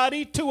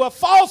somebody to a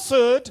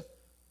falsehood,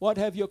 what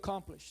have you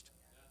accomplished?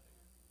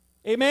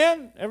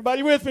 Amen?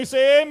 Everybody with me?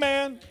 Say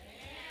amen.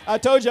 I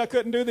told you I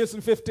couldn't do this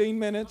in 15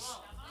 minutes.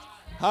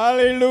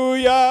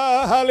 Hallelujah,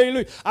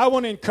 hallelujah. I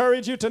want to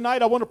encourage you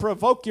tonight. I want to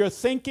provoke your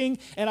thinking,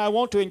 and I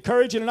want to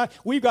encourage you tonight.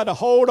 We've got to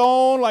hold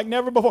on like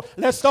never before.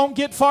 Let's don't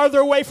get farther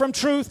away from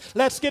truth.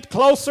 Let's get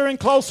closer and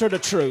closer to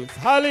truth.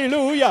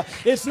 Hallelujah.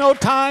 It's no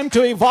time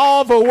to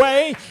evolve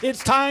away.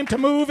 It's time to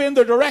move in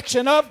the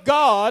direction of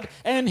God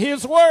and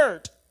His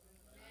Word.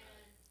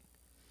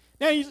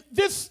 Now,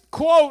 this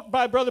quote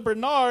by Brother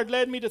Bernard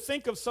led me to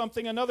think of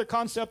something, another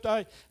concept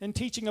I am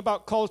teaching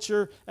about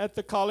culture at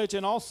the college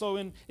and also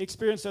in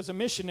experience as a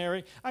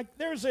missionary.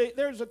 There's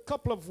a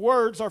couple of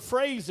words or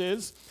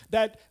phrases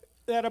that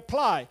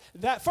apply.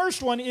 That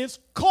first one is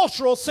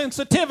cultural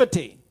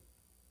sensitivity.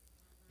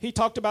 He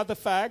talked about the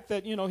fact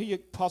that,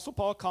 Apostle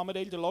Paul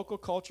accommodated the local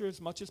culture as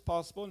much as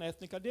possible and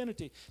ethnic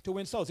identity to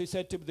win souls. He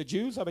said, to the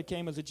Jews, I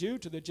became as a Jew.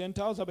 To the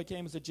Gentiles, I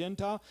became as a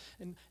Gentile.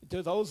 And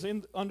to those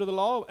under the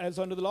law, as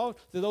under the law.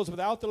 To those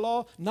without the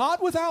law,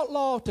 not without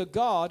law to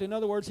God. In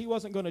other words, he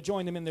wasn't going to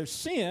join them in their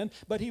sin,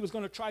 but he was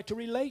going to try to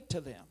relate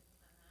to them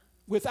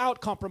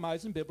without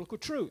compromising biblical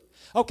truth.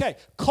 Okay,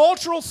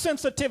 cultural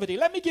sensitivity.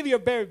 Let me give you a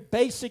very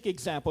basic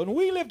example. And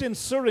we lived in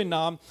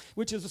Suriname,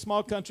 which is a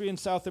small country in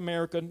South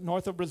America,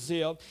 north of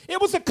Brazil.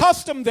 It was a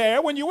custom there,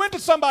 when you went to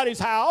somebody's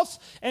house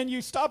and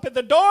you stop at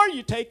the door,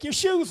 you take your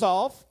shoes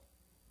off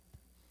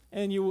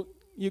and you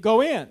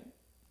go in.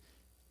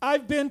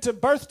 I've been to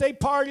birthday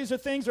parties or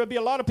things where there'd be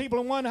a lot of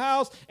people in one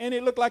house and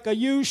it looked like a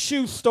used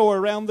shoe store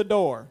around the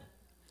door,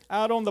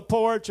 out on the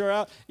porch or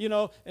out,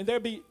 and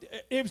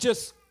it was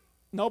just,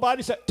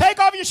 nobody said, take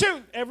off your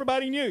shoes.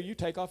 Everybody knew, you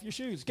take off your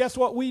shoes. Guess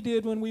what we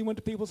did when we went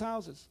to people's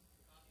houses?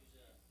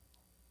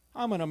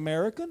 I'm an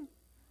American.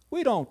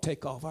 We don't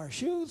take off our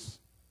shoes.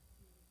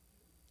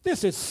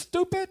 This is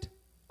stupid.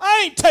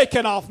 I ain't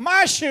taking off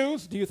my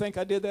shoes. Do you think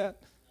I did that?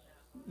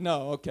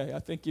 No, okay. I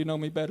think you know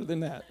me better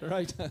than that,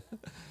 right?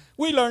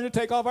 We learned to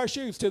take off our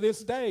shoes. To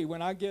this day,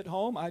 when I get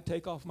home, I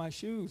take off my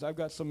shoes. I've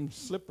got some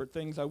slipper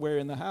things I wear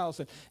in the house,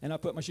 and I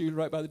put my shoes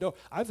right by the door.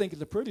 I think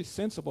it's a pretty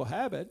sensible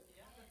habit.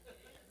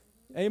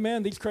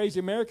 Amen. These crazy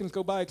Americans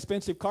go buy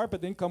expensive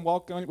carpet, then come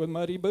walk on it with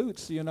muddy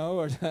boots, or no,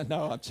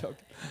 I'm joking.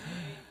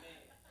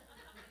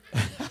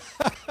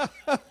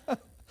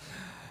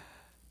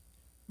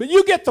 But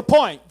you get the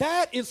point.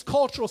 That is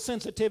cultural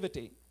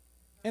sensitivity.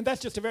 And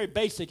that's just a very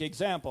basic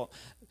example.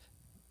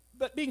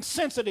 But being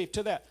sensitive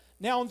to that.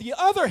 Now, on the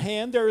other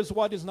hand, there is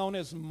what is known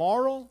as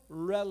moral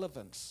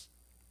relevance.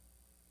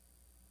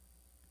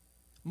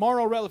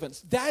 Moral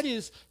relevance. That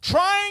is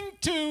trying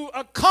to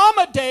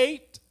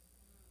accommodate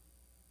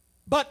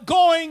but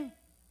going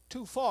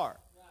too far.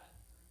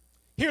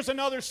 Here's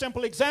another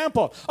simple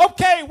example.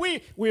 Okay,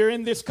 we're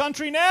in this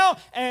country now,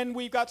 and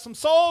we've got some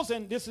souls,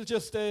 and this is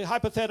just a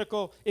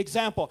hypothetical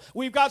example.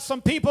 We've got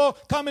some people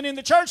coming in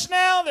the church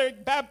now. They're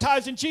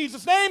baptized in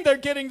Jesus' name. They're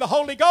getting the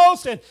Holy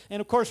Ghost, and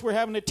of course, we're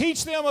having to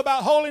teach them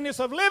about holiness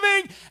of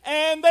living,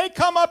 and they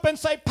come up and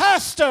say,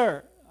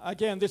 Pastor,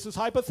 again, this is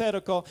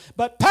hypothetical,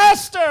 but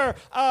Pastor,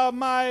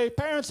 my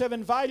parents have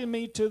invited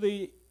me to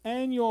the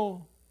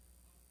annual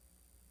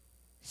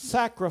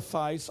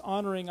sacrifice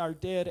honoring our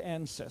dead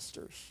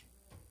ancestors.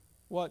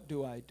 What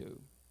do I do?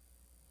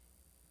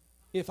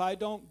 If I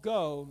don't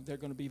go, they're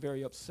going to be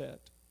very upset.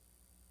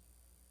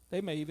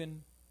 They may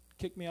even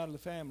kick me out of the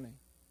family.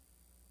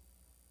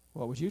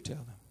 What would you tell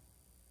them?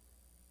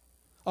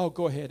 Oh,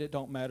 go ahead, it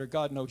don't matter.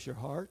 God knows your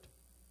heart.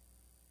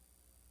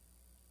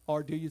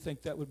 Or do you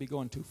think that would be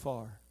going too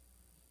far?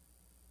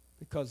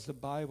 Because the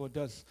Bible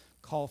does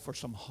call for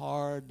some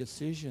hard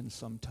decisions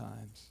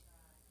sometimes.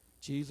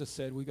 Jesus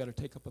said we've got to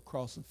take up a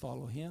cross and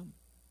follow him.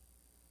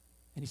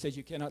 And he says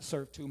you cannot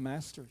serve two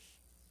masters.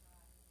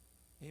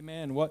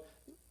 Amen.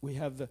 We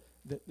have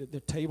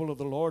the table of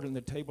the Lord and the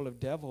table of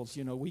devils.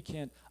 We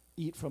can't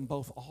eat from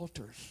both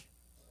altars.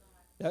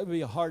 That would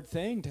be a hard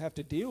thing to have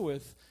to deal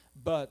with,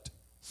 but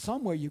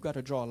somewhere you've got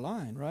to draw a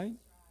line, right?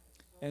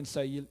 And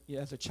say,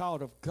 as a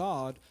child of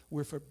God,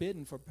 we're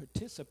forbidden from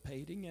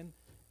participating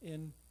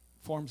in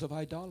forms of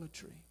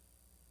idolatry.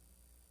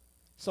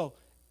 So,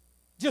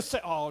 just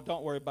say, oh,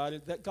 don't worry about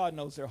it. That God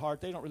knows their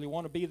heart. They don't really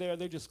want to be there.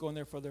 They're just going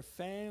there for their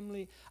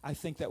family. I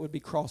think that would be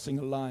crossing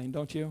a line,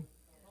 don't you?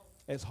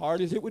 As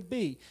hard as it would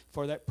be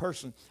for that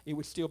person, it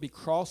would still be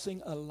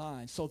crossing a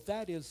line. So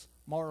that is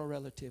moral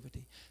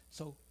relativity.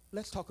 So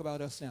let's talk about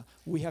us now.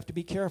 We have to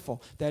be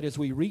careful that as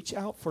we reach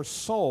out for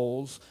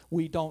souls,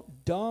 we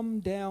don't dumb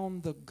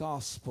down the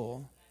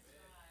gospel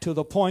to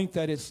the point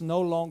that it's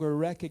no longer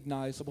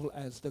recognizable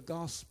as the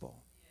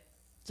gospel.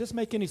 Does this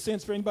make any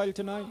sense for anybody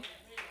tonight?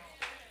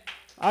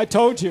 I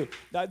told you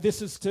that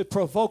this is to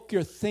provoke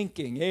your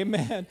thinking.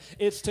 Amen.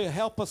 It's to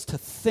help us to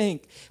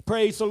think.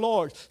 Praise the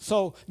Lord.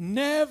 So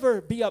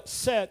never be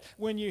upset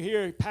when you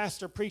hear a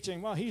pastor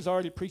preaching. Well, he's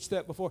already preached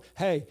that before.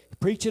 Hey,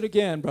 preach it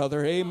again,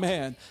 brother.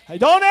 Amen. Hey,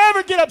 don't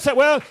ever get upset.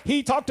 Well,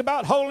 he talked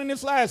about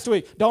holiness last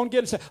week. Don't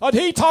get upset. Oh,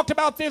 he talked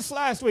about this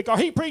last week. Or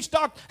he preached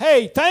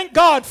Hey, thank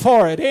God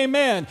for it.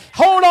 Amen.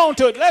 Hold on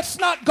to it. Let's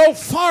not go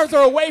farther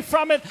away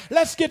from it.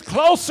 Let's get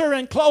closer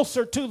and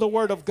closer to the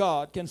Word of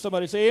God. Can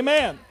somebody say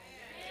amen?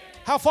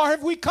 How far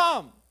have we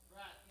come?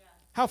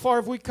 How far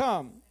have we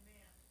come?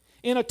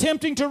 In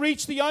attempting to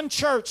reach the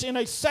unchurched in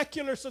a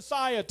secular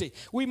society,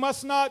 we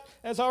must not,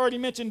 as I already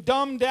mentioned,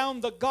 dumb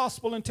down the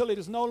gospel until it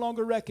is no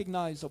longer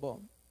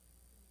recognizable.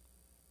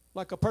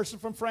 Like a person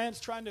from France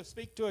trying to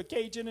speak to a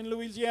Cajun in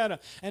Louisiana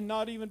and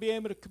not even be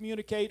able to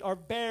communicate or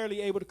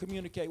barely able to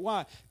communicate.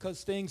 Why?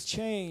 Because things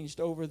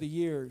changed over the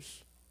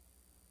years.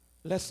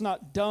 Let's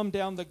not dumb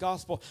down the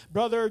gospel.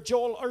 Brother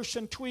Joel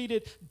Urshan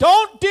tweeted,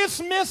 "Don't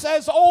dismiss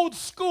as old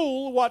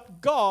school what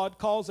God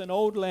calls an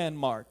old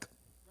landmark."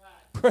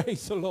 Right.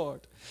 Praise the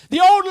Lord. The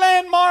old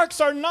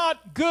landmarks are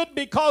not good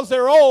because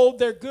they're old.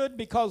 They're good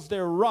because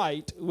they're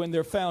right when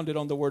they're founded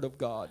on the Word of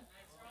God.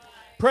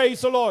 Right.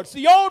 Praise the Lord. It's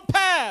the old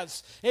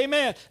paths.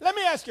 Amen. Let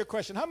me ask you a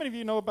question. How many of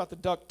you know about the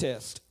duck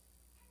test?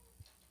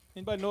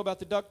 Anybody know about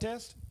the duck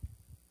test?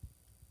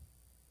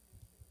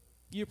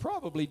 You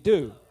probably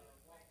do.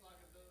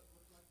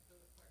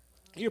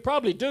 You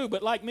probably do,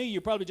 but like me,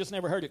 you probably just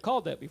never heard it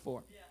called that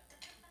before. Yeah.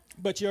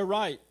 But you're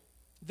right.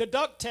 The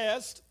duck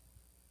test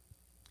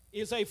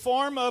is a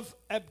form of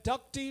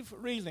abductive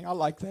reasoning. I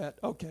like that.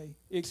 Okay,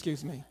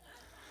 excuse me.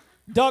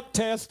 Duck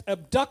test,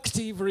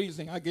 abductive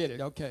reasoning. I get it.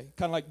 Okay,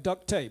 kind of like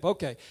duct tape.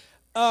 Okay.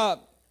 It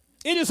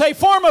is a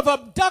form of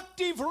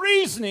abductive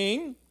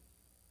reasoning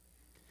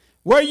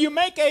where you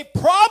make a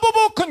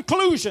probable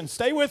conclusion.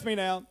 Stay with me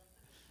now.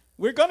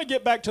 We're going to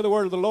get back to the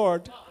word of the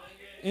Lord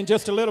in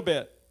just a little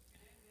bit.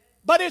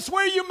 But it's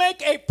where you make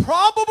a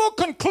probable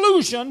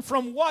conclusion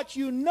from what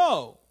you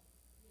know.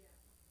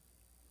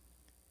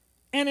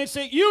 And its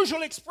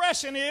usual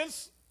expression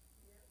is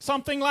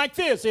something like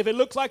this. If it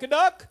looks like a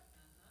duck,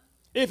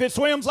 if it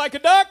swims like a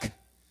duck,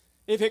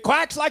 if it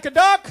quacks like a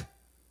duck,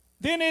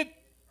 then it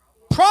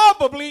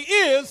probably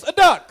is a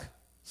duck.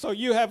 So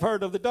you have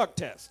heard of the duck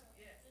test.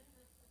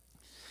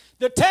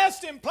 The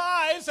test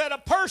implies that a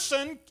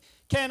person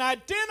can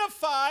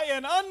identify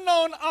an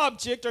unknown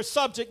object or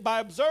subject by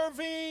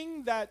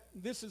observing that,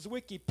 this is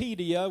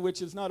Wikipedia,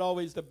 which is not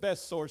always the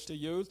best source to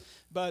use,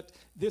 but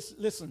this,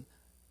 listen,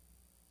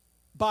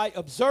 by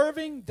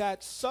observing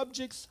that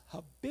subject's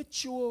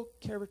habitual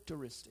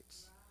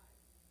characteristics.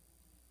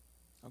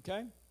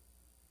 Okay?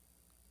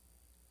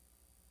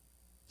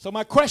 So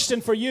my question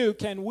for you,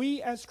 can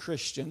we as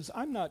Christians,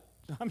 I'm not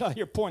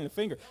here pointing the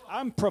finger,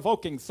 I'm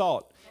provoking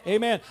thought.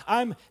 Amen.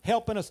 I'm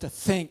helping us to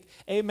think.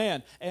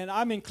 Amen. And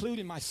I'm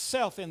including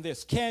myself in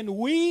this. Can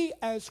we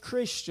as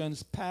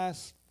Christians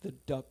pass the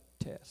duck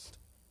test?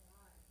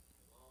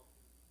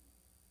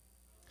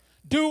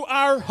 Do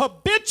our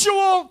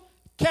habitual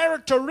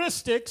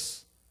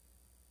characteristics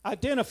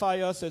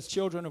identify us as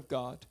children of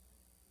God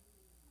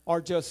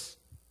or just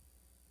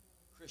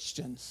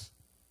Christians?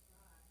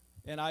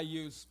 And I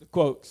use the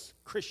quotes,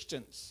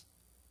 Christians,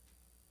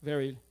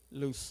 very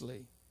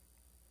loosely.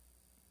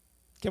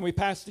 Can we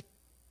pass the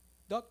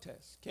duck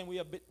test? Can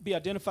we be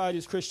identified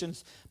as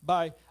Christians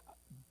by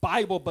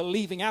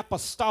Bible-believing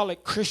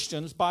apostolic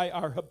Christians by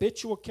our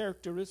habitual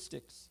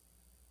characteristics?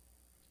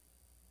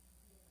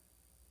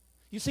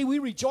 You see, we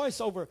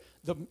rejoice over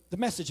the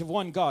message of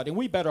one God, and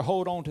we better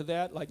hold on to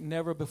that like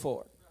never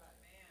before.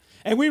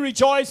 And we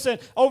rejoice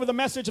over the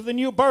message of the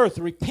new birth.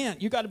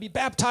 Repent. You got to be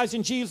baptized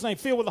in Jesus' name,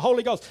 filled with the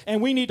Holy Ghost.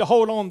 And we need to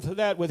hold on to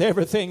that with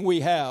everything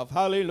we have.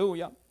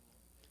 Hallelujah.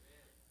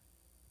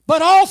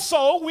 But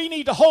also, we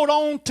need to hold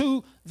on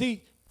to the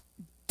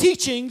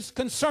teachings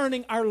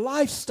concerning our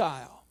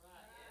lifestyle.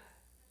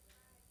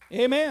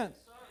 Amen.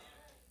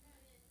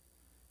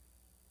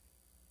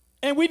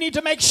 And we need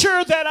to make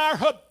sure that our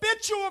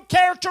habitual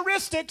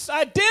characteristics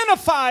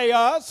identify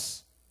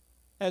us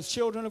as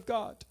children of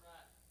God.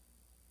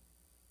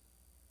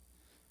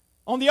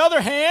 On the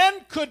other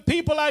hand, could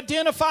people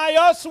identify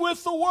us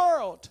with the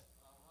world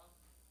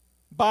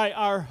by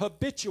our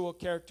habitual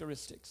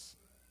characteristics?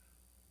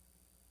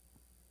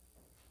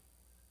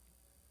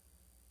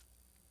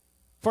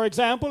 For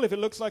example, if it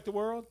looks like the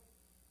world,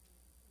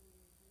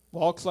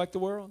 walks like the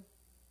world,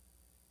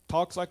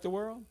 talks like the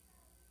world,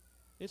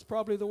 it's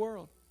probably the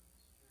world.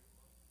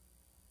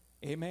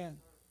 Amen.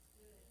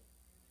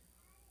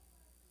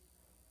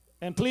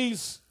 And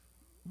please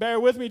bear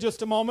with me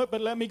just a moment,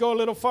 but let me go a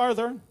little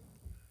farther.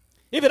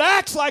 If it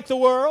acts like the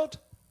world,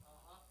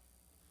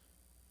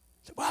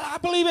 well, I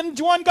believe in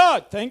one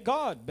God. Thank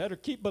God. Better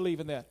keep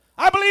believing that.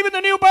 I believe in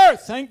the new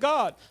birth. Thank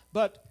God.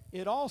 But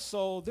it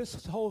also,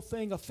 this whole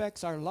thing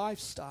affects our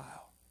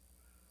lifestyle.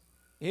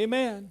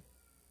 Amen.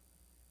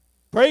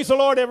 Praise the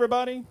Lord,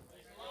 everybody.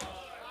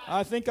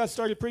 I think I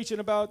started preaching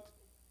about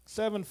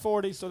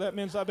 7:40, so that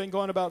means I've been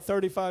going about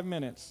 35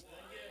 minutes.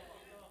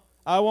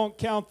 I won't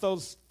count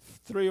those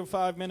 3 or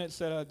 5 minutes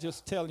that I'm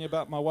just telling you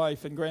about my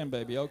wife and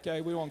grandbaby,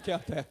 okay? We won't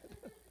count that.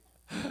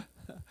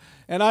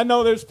 And I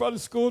know there's probably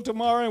school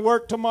tomorrow and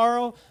work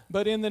tomorrow,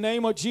 but in the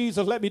name of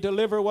Jesus, let me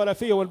deliver what I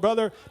feel. When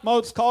Brother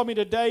Motes called me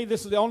today,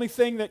 this is the only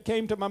thing that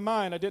came to my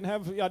mind. I didn't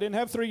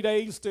have 3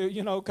 days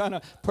to, kind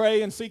of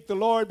pray and seek the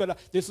Lord, but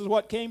this is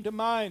what came to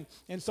mind.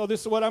 And so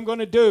this is what I'm going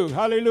to do.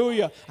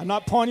 Hallelujah. I'm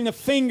not pointing a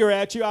finger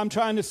at you. I'm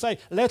trying to say,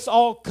 let's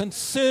all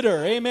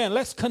consider. Amen.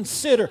 Let's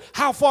consider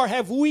how far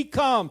have we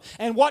come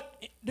and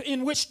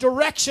in which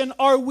direction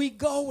are we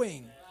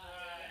going?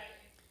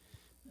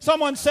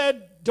 Someone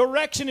said,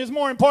 direction is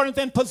more important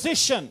than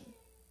position.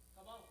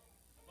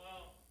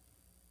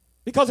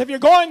 Because if you're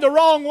going the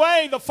wrong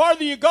way, the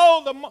farther you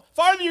go, the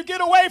farther you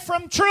get away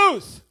from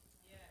truth.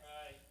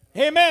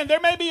 Amen. There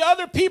may be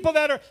other people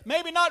that are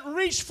maybe not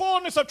reached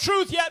fullness of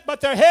truth yet, but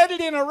they're headed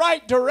in a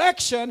right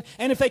direction.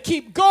 And if they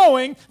keep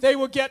going, they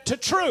will get to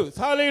truth.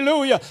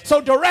 Hallelujah.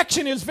 So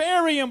direction is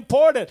very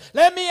important.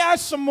 Let me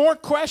ask some more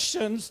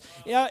questions.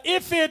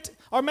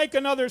 Or make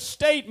another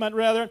statement,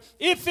 rather.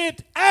 If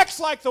it acts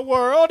like the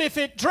world, if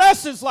it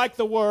dresses like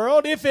the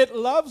world, if it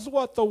loves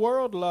what the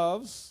world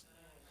loves,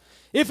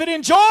 if it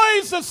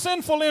enjoys the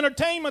sinful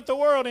entertainment the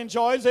world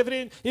enjoys, if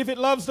it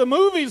loves the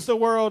movies the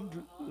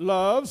world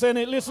loves, and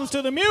it listens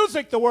to the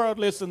music the world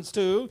listens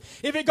to,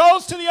 if it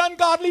goes to the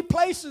ungodly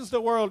places the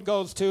world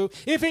goes to,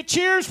 if it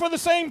cheers for the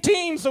same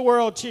teams the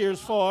world cheers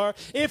for,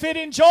 if it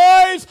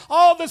enjoys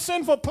all the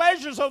sinful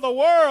pleasures of the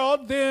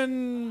world,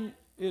 then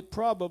it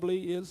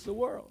probably is the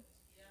world.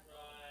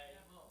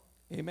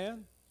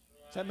 Amen?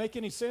 Does that make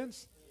any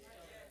sense?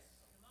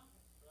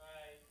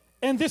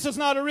 And this is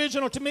not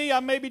original to me.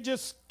 I maybe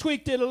just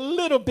tweaked it a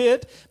little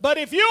bit. But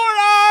if you or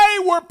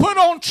I were put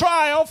on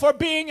trial for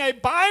being a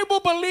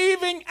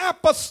Bible-believing,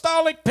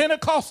 apostolic,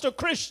 Pentecostal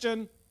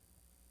Christian,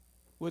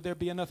 would there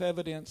be enough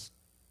evidence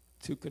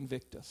to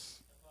convict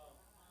us?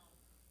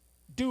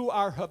 Do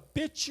our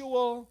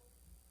habitual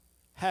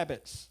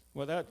habits,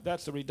 well,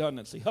 that's the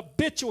redundancy,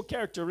 habitual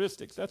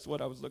characteristics, that's what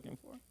I was looking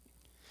for.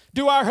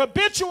 Do our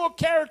habitual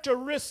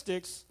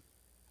characteristics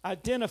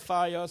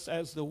identify us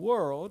as the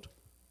world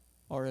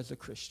or as a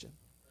Christian?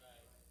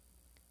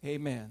 Right.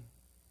 Amen.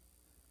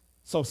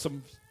 So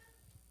some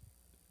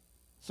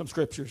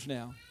scriptures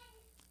now.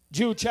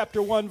 Jude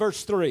chapter 1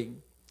 verse 3.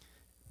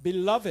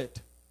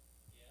 Beloved,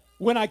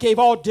 when I gave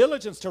all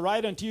diligence to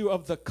write unto you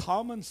of the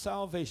common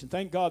salvation.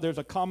 Thank God there's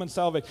a common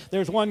salvation.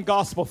 There's one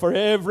gospel for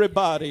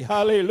everybody.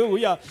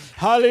 Hallelujah.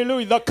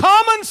 Hallelujah. The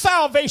common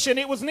salvation,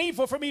 it was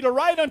needful for me to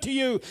write unto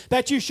you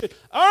that you should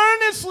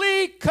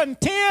earnestly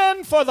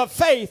contend for the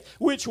faith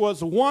which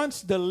was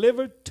once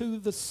delivered to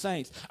the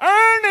saints.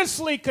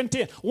 Earnestly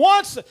contend.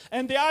 Once,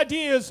 and the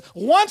idea is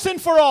once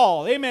and for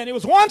all. Amen. It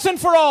was once and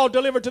for all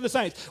delivered to the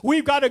saints.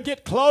 We've got to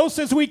get close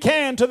as we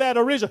can to that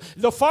original.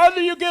 The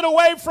farther you get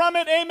away from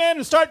it, amen,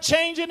 and start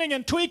changing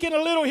and tweaking a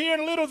little here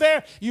and a little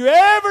there, you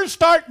ever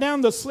start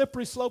down the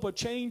slippery slope of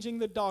changing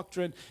the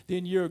doctrine,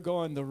 then you're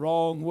going the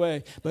wrong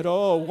way. But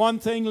one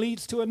thing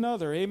leads to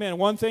another. Amen.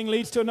 One thing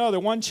leads to another.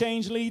 One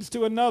change leads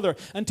to another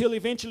until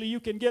eventually you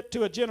can get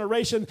to a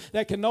generation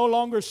that can no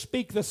longer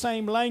speak the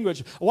same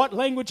language. What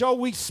language are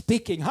we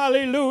speaking?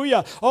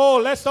 Hallelujah. Oh,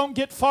 let's don't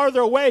get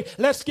farther away.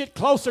 Let's get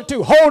closer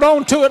to. Hold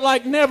on to it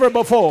like never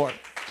before.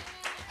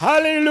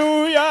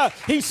 Hallelujah.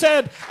 He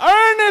said,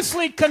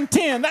 earnestly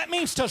contend. That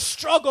means to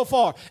struggle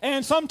for.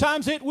 And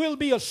sometimes it will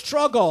be a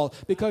struggle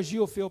because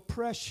you'll feel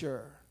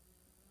pressure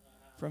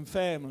from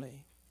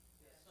family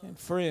and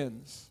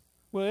friends.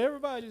 Well,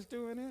 everybody's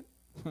doing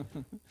it.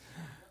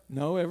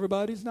 No,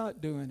 everybody's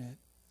not doing it.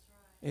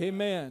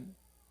 Amen.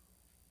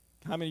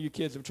 How many of you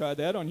kids have tried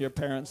that on your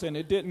parents and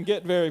it didn't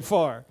get very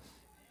far?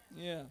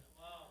 Yeah.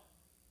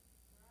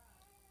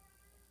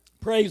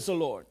 Praise the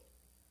Lord.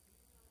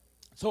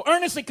 So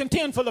earnestly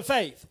contend for the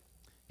faith.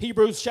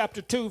 Hebrews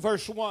chapter 2,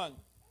 verse 1.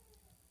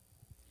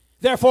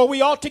 Therefore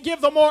we ought to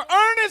give the more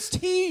earnest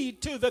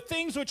heed to the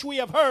things which we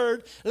have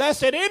heard,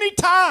 lest at any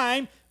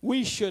time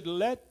we should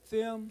let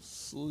them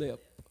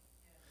slip.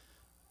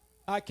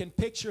 I can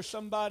picture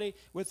somebody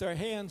with their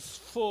hands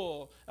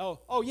full.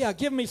 Oh yeah,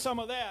 give me some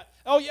of that.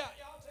 Oh yeah,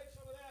 I'll take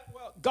some of that.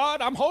 Well,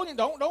 God, I'm holding,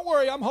 don't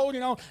worry, I'm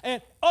holding on.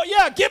 And oh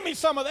yeah, give me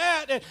some of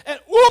that. And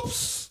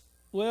whoops.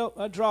 Well,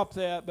 I dropped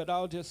that, but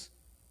I'll just.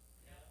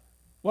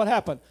 What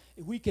happened?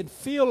 We can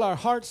fill our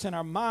hearts and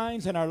our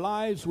minds and our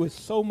lives with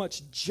so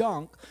much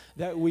junk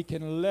that we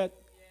can let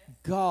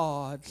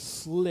God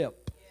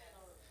slip.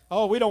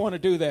 Oh, we don't want to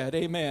do that.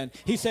 Amen.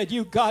 He said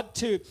you've got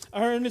to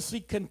earnestly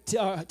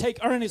take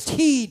earnest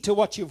heed to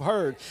what you've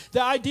heard.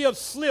 The idea of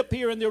slip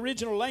here in the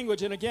original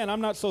language, and again,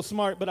 I'm not so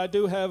smart, but I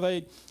do have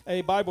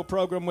a Bible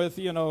program with,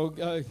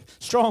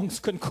 Strong's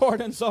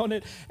Concordance on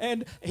it.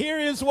 And here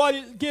is what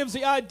it gives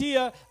the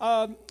idea.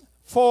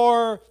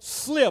 for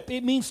slip.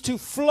 It means to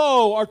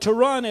flow or to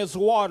run as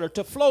water,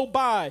 to flow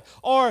by.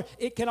 Or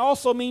it can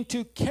also mean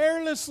to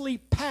carelessly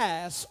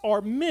pass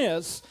or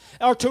miss,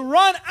 or to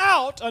run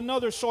out,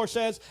 another source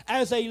says,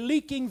 as a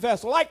leaking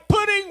vessel. Like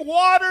putting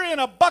water in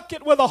a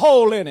bucket with a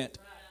hole in it.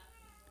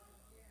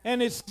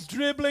 And it's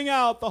dribbling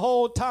out the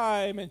whole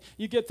time, and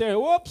you get there,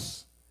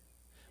 whoops.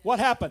 What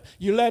happened?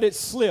 You let it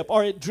slip,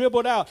 or it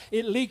dribbled out.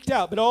 It leaked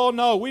out. But oh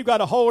no, we've got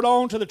to hold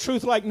on to the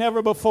truth like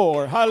never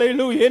before.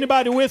 Hallelujah.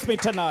 Anybody with me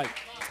tonight?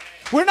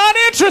 We're not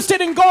interested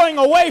in going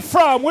away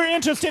from. We're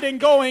interested in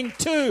going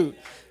to.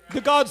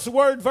 The God's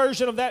Word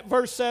version of that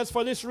verse says,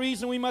 for this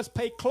reason we must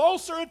pay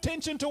closer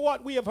attention to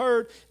what we have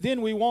heard.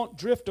 Then we won't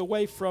drift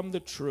away from the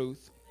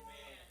truth.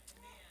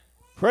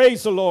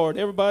 Praise the Lord.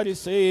 Everybody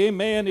say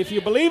amen if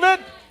you believe it.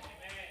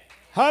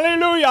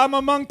 Hallelujah. I'm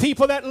among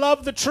people that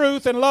love the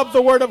truth and love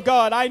the Word of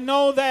God. I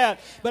know that.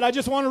 But I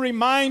just want to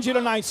remind you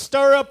tonight,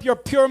 stir up your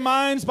pure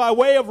minds by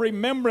way of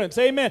remembrance.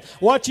 Amen.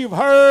 What you've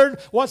heard,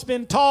 what's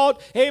been taught,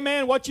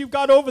 amen, what you've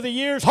got over the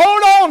years,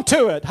 hold on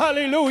to it.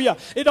 Hallelujah.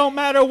 It don't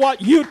matter what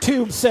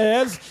YouTube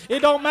says.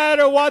 It don't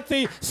matter what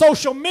the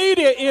social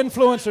media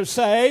influencers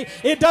say.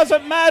 It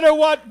doesn't matter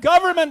what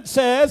government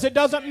says. It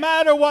doesn't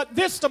matter what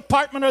this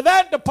department or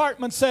that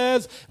department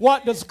says.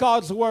 What does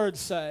God's Word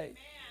say?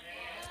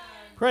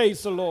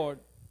 Praise the Lord.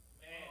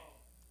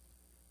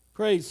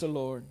 Praise the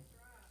Lord.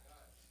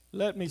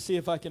 Let me see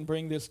if I can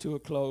bring this to a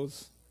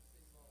close.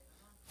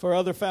 For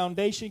other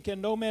foundation can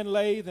no man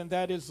lay than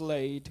that is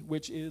laid,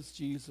 which is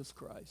Jesus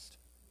Christ.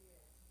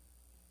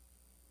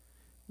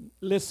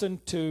 Listen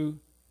to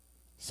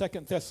 2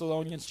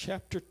 Thessalonians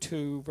chapter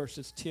 2,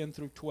 verses 10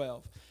 through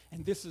 12.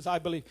 And this is, I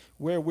believe,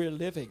 where we're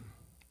living.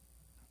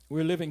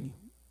 We're living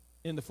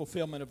in the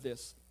fulfillment of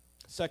this.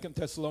 2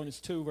 Thessalonians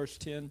 2, verse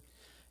 10.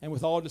 And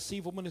with all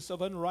deceivableness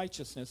of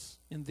unrighteousness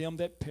in them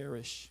that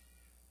perish,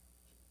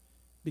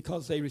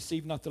 because they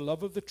receive not the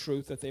love of the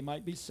truth, that they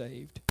might be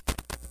saved.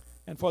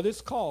 And for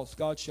this cause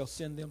God shall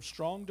send them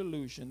strong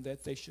delusion,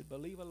 that they should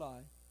believe a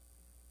lie,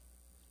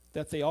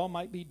 that they all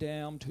might be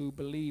damned who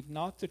believe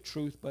not the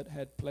truth, but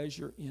had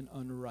pleasure in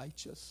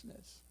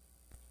unrighteousness.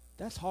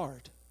 That's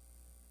hard.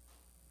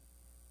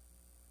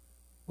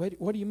 Wait,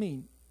 what do you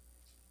mean?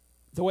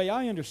 The way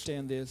I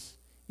understand this,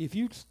 if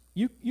you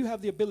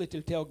have the ability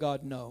to tell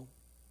God no.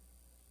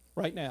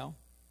 Right now.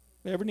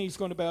 Every knee's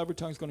going to bow, every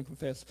tongue's going to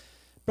confess.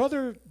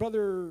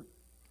 Brother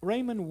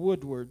Raymond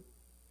Woodward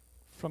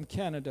from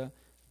Canada,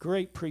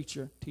 great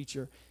preacher,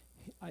 teacher.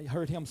 I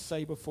heard him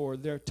say before,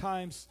 there are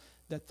times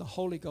that the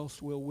Holy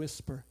Ghost will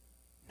whisper,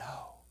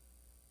 no.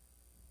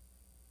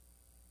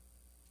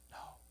 No.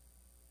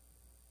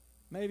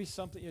 Maybe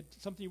something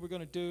you were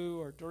going to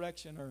do, or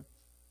direction, or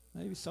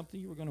maybe something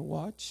you were going to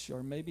watch,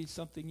 or maybe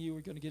something you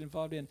were going to get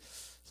involved in.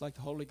 It's like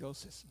the Holy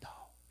Ghost says, no.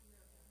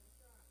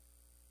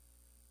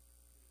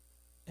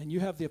 And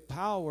you have the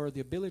power, the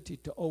ability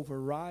to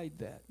override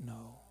that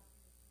no.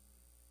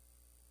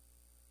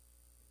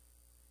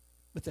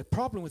 But the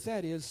problem with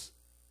that is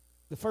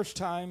the first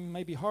time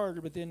may be harder,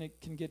 but then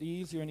it can get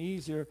easier and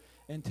easier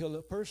until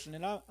a person,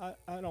 and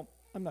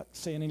I'm not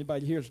saying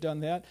anybody here has done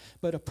that,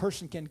 but a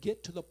person can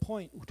get to the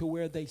point to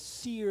where they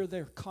sear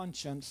their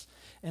conscience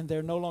and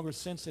they're no longer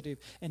sensitive.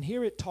 And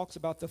here it talks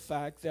about the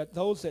fact that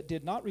those that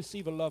did not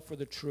receive a love for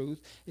the truth,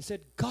 it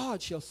said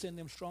God shall send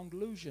them strong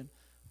delusion.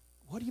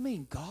 What do you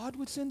mean? God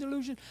would send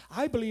delusion?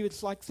 I believe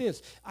it's like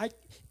this.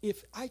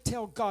 If I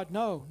tell God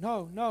no,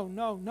 no, no,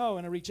 no, no,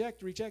 and I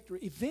reject,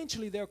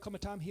 eventually there'll come a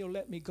time He'll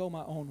let me go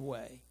my own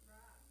way.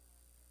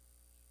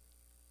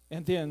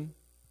 And then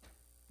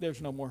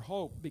there's no more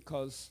hope,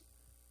 because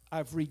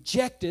I've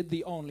rejected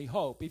the only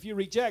hope. If you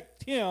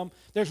reject Him,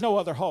 there's no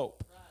other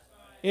hope.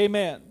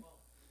 Amen.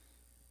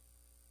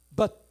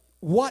 But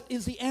what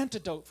is the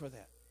antidote for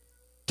that?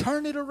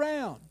 Turn it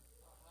around.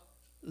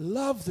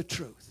 Love the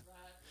truth.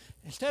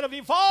 Instead of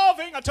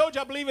evolving, I told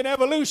you I believe in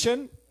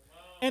evolution,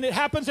 and it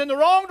happens in the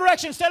wrong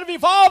direction. Instead of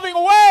evolving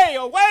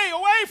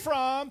away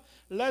from,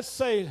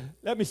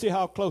 let me see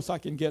how close I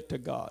can get to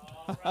God.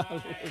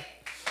 Right.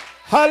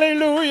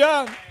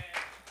 Hallelujah.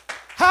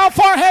 How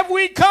far have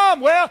we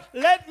come? Well,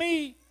 let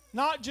me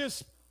not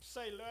just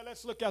say,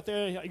 let's look out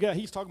there. Yeah,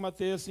 he's talking about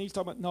this, and he's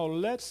talking about, no,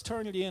 let's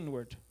turn it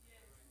inward.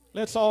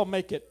 Let's all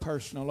make it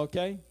personal,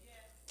 okay?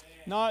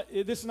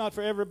 This is not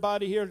for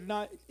everybody here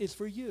tonight. It's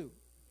for you.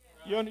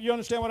 You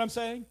understand what I'm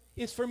saying?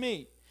 It's for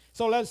me.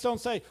 So let's don't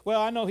say,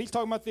 well, I know he's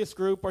talking about this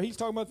group, or he's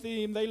talking about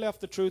them, they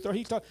left the truth, or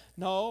he's talking.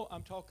 No,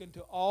 I'm talking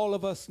to all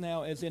of us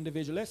now as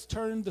individuals. Let's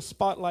turn the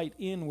spotlight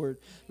inward.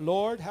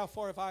 Lord, how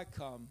far have I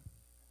come?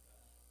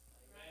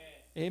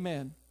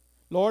 Amen.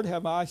 Lord,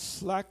 have I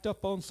slacked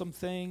up on some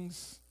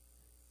things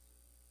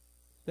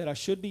that I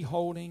should be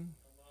holding?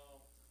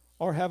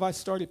 Or have I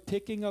started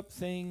picking up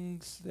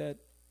things that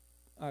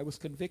I was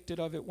convicted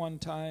of at one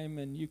time,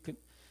 and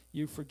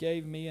you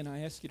forgave me, and I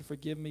asked you to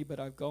forgive me, but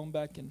I've gone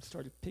back and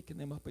started picking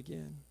them up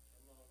again.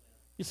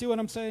 You see what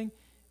I'm saying?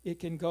 It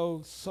can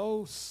go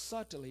so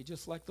subtly,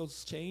 just like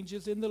those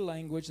changes in the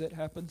language that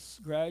happens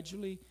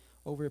gradually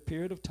over a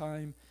period of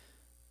time.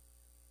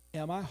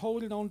 Am I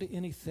holding on to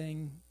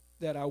anything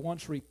that I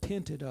once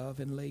repented of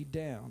and laid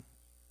down.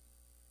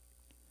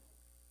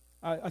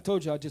 I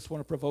told you I just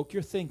want to provoke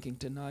your thinking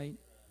tonight.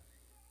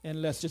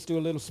 And let's just do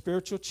a little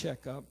spiritual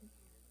checkup.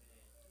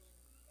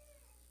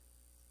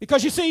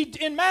 Because you see,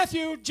 in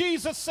Matthew,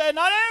 Jesus said,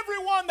 not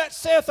everyone that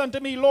saith unto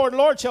me, Lord,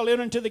 Lord, shall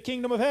enter into the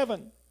kingdom of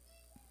heaven.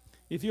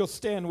 If you'll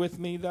stand with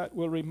me, that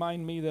will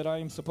remind me that I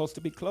am supposed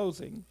to be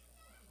closing.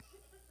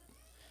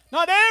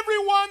 Not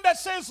everyone that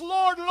says,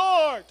 Lord,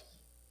 Lord,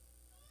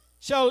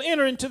 shall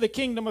enter into the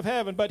kingdom of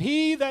heaven, but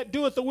he that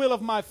doeth the will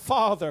of my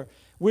Father,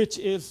 which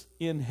is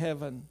in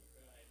heaven.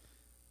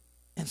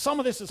 And some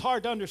of this is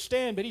hard to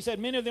understand, but he said,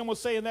 many of them will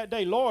say in that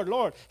day, Lord,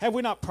 Lord, have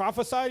we not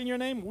prophesied in your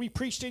name? We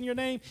preached in your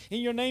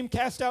name,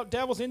 cast out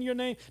devils in your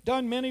name,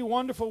 done many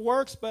wonderful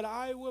works, but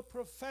I will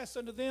profess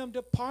unto them,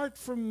 depart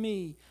from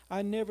me.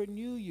 I never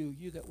knew you,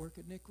 you that work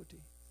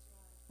iniquity.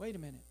 Wait a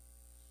minute.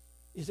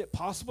 Is it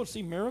possible to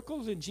see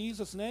miracles in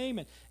Jesus' name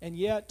and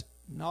yet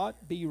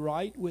not be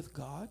right with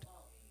God?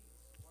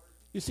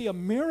 You see, a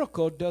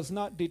miracle does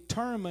not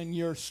determine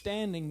your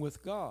standing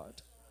with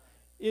God.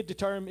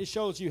 It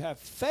shows you have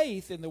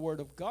faith in the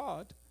Word of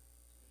God,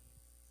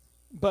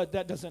 but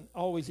that doesn't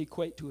always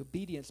equate to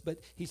obedience. But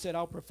he said,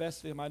 I'll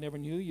profess to them, I never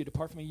knew you.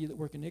 Depart from me, you that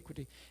work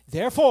iniquity.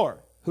 Therefore,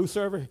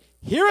 whosoever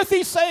heareth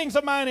these sayings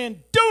of mine and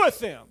doeth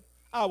them,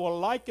 I will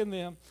liken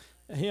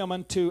him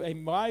unto a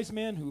wise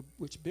man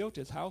which built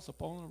his house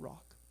upon a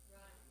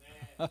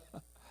rock.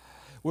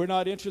 We're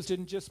not interested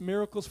in just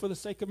miracles for the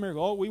sake of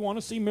miracles. Oh, we want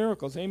to see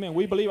miracles. Amen.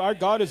 We believe our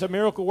God is a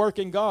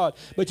miracle-working God.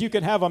 But you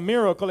can have a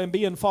miracle and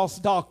be in false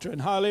doctrine.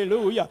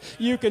 Hallelujah.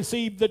 You can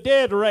see the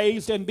dead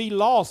raised and be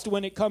lost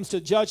when it comes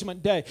to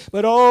Judgment Day.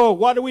 But oh,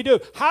 what do?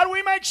 How do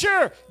we make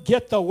sure?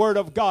 Get the Word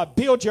of God.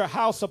 Build your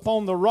house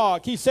upon the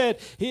rock. He said,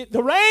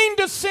 the rain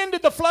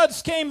descended, the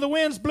floods came, the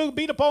winds blew,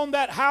 beat upon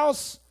that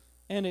house,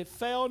 and it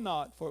fell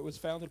not, for it was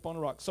founded upon a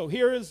rock. So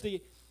here's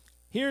the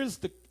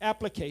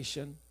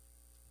application.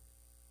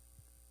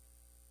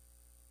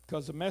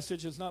 Because the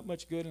message is not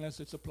much good unless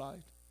it's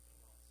applied.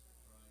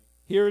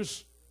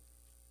 Here's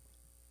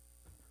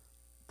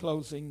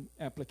closing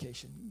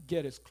application.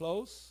 Get as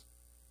close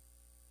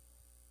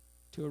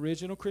to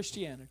original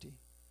Christianity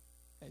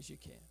as you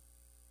can.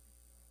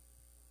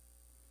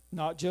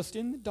 Not just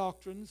in the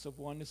doctrines of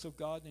oneness of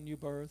God and new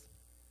birth,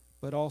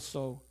 but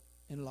also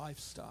in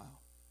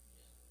lifestyle.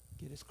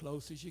 Get as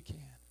close as you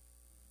can.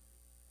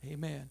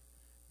 Amen.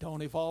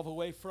 Don't evolve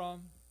away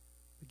from,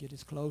 but get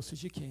as close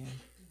as you can.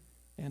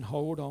 And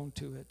hold on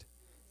to it.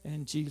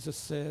 And Jesus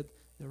said,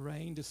 the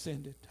rain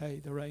descended.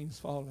 Hey, the rain's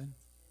falling.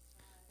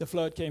 The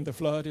flood came. The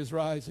flood is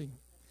rising.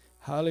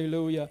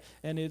 Hallelujah.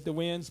 And the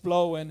wind's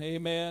blowing.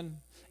 Amen.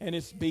 And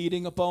it's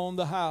beating upon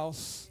the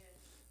house.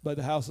 But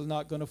the house is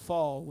not going to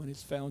fall when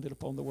it's founded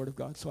upon the Word of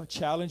God. So I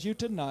challenge you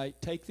tonight,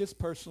 take this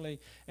personally,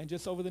 and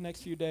just over the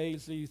next few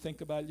days, you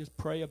think about it, just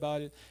pray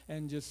about it,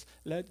 and just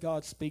let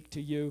God speak to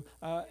you.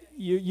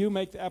 You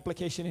make the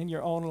application in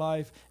your own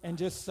life, and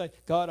just say,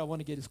 God, I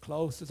want to get as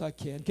close as I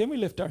can. Can we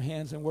lift our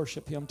hands and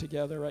worship Him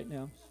together right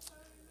now?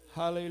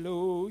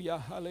 Hallelujah,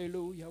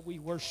 hallelujah. We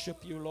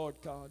worship you, Lord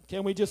God.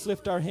 Can we just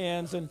lift our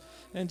hands and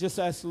just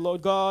ask the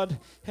Lord, God,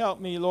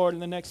 help me, Lord, in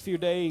the next few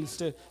days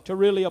to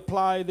really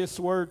apply this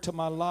word to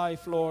my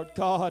life, Lord.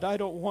 God, I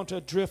don't want to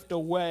drift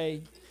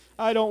away.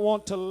 I don't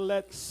want to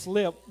let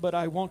slip, but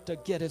I want to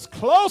get as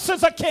close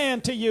as I can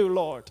to you,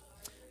 Lord.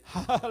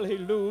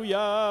 Hallelujah,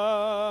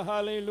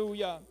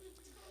 hallelujah,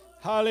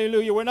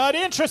 hallelujah. We're not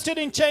interested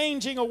in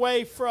changing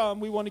away from.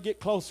 We want to get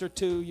closer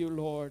to you,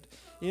 Lord,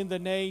 in the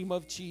name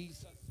of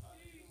Jesus.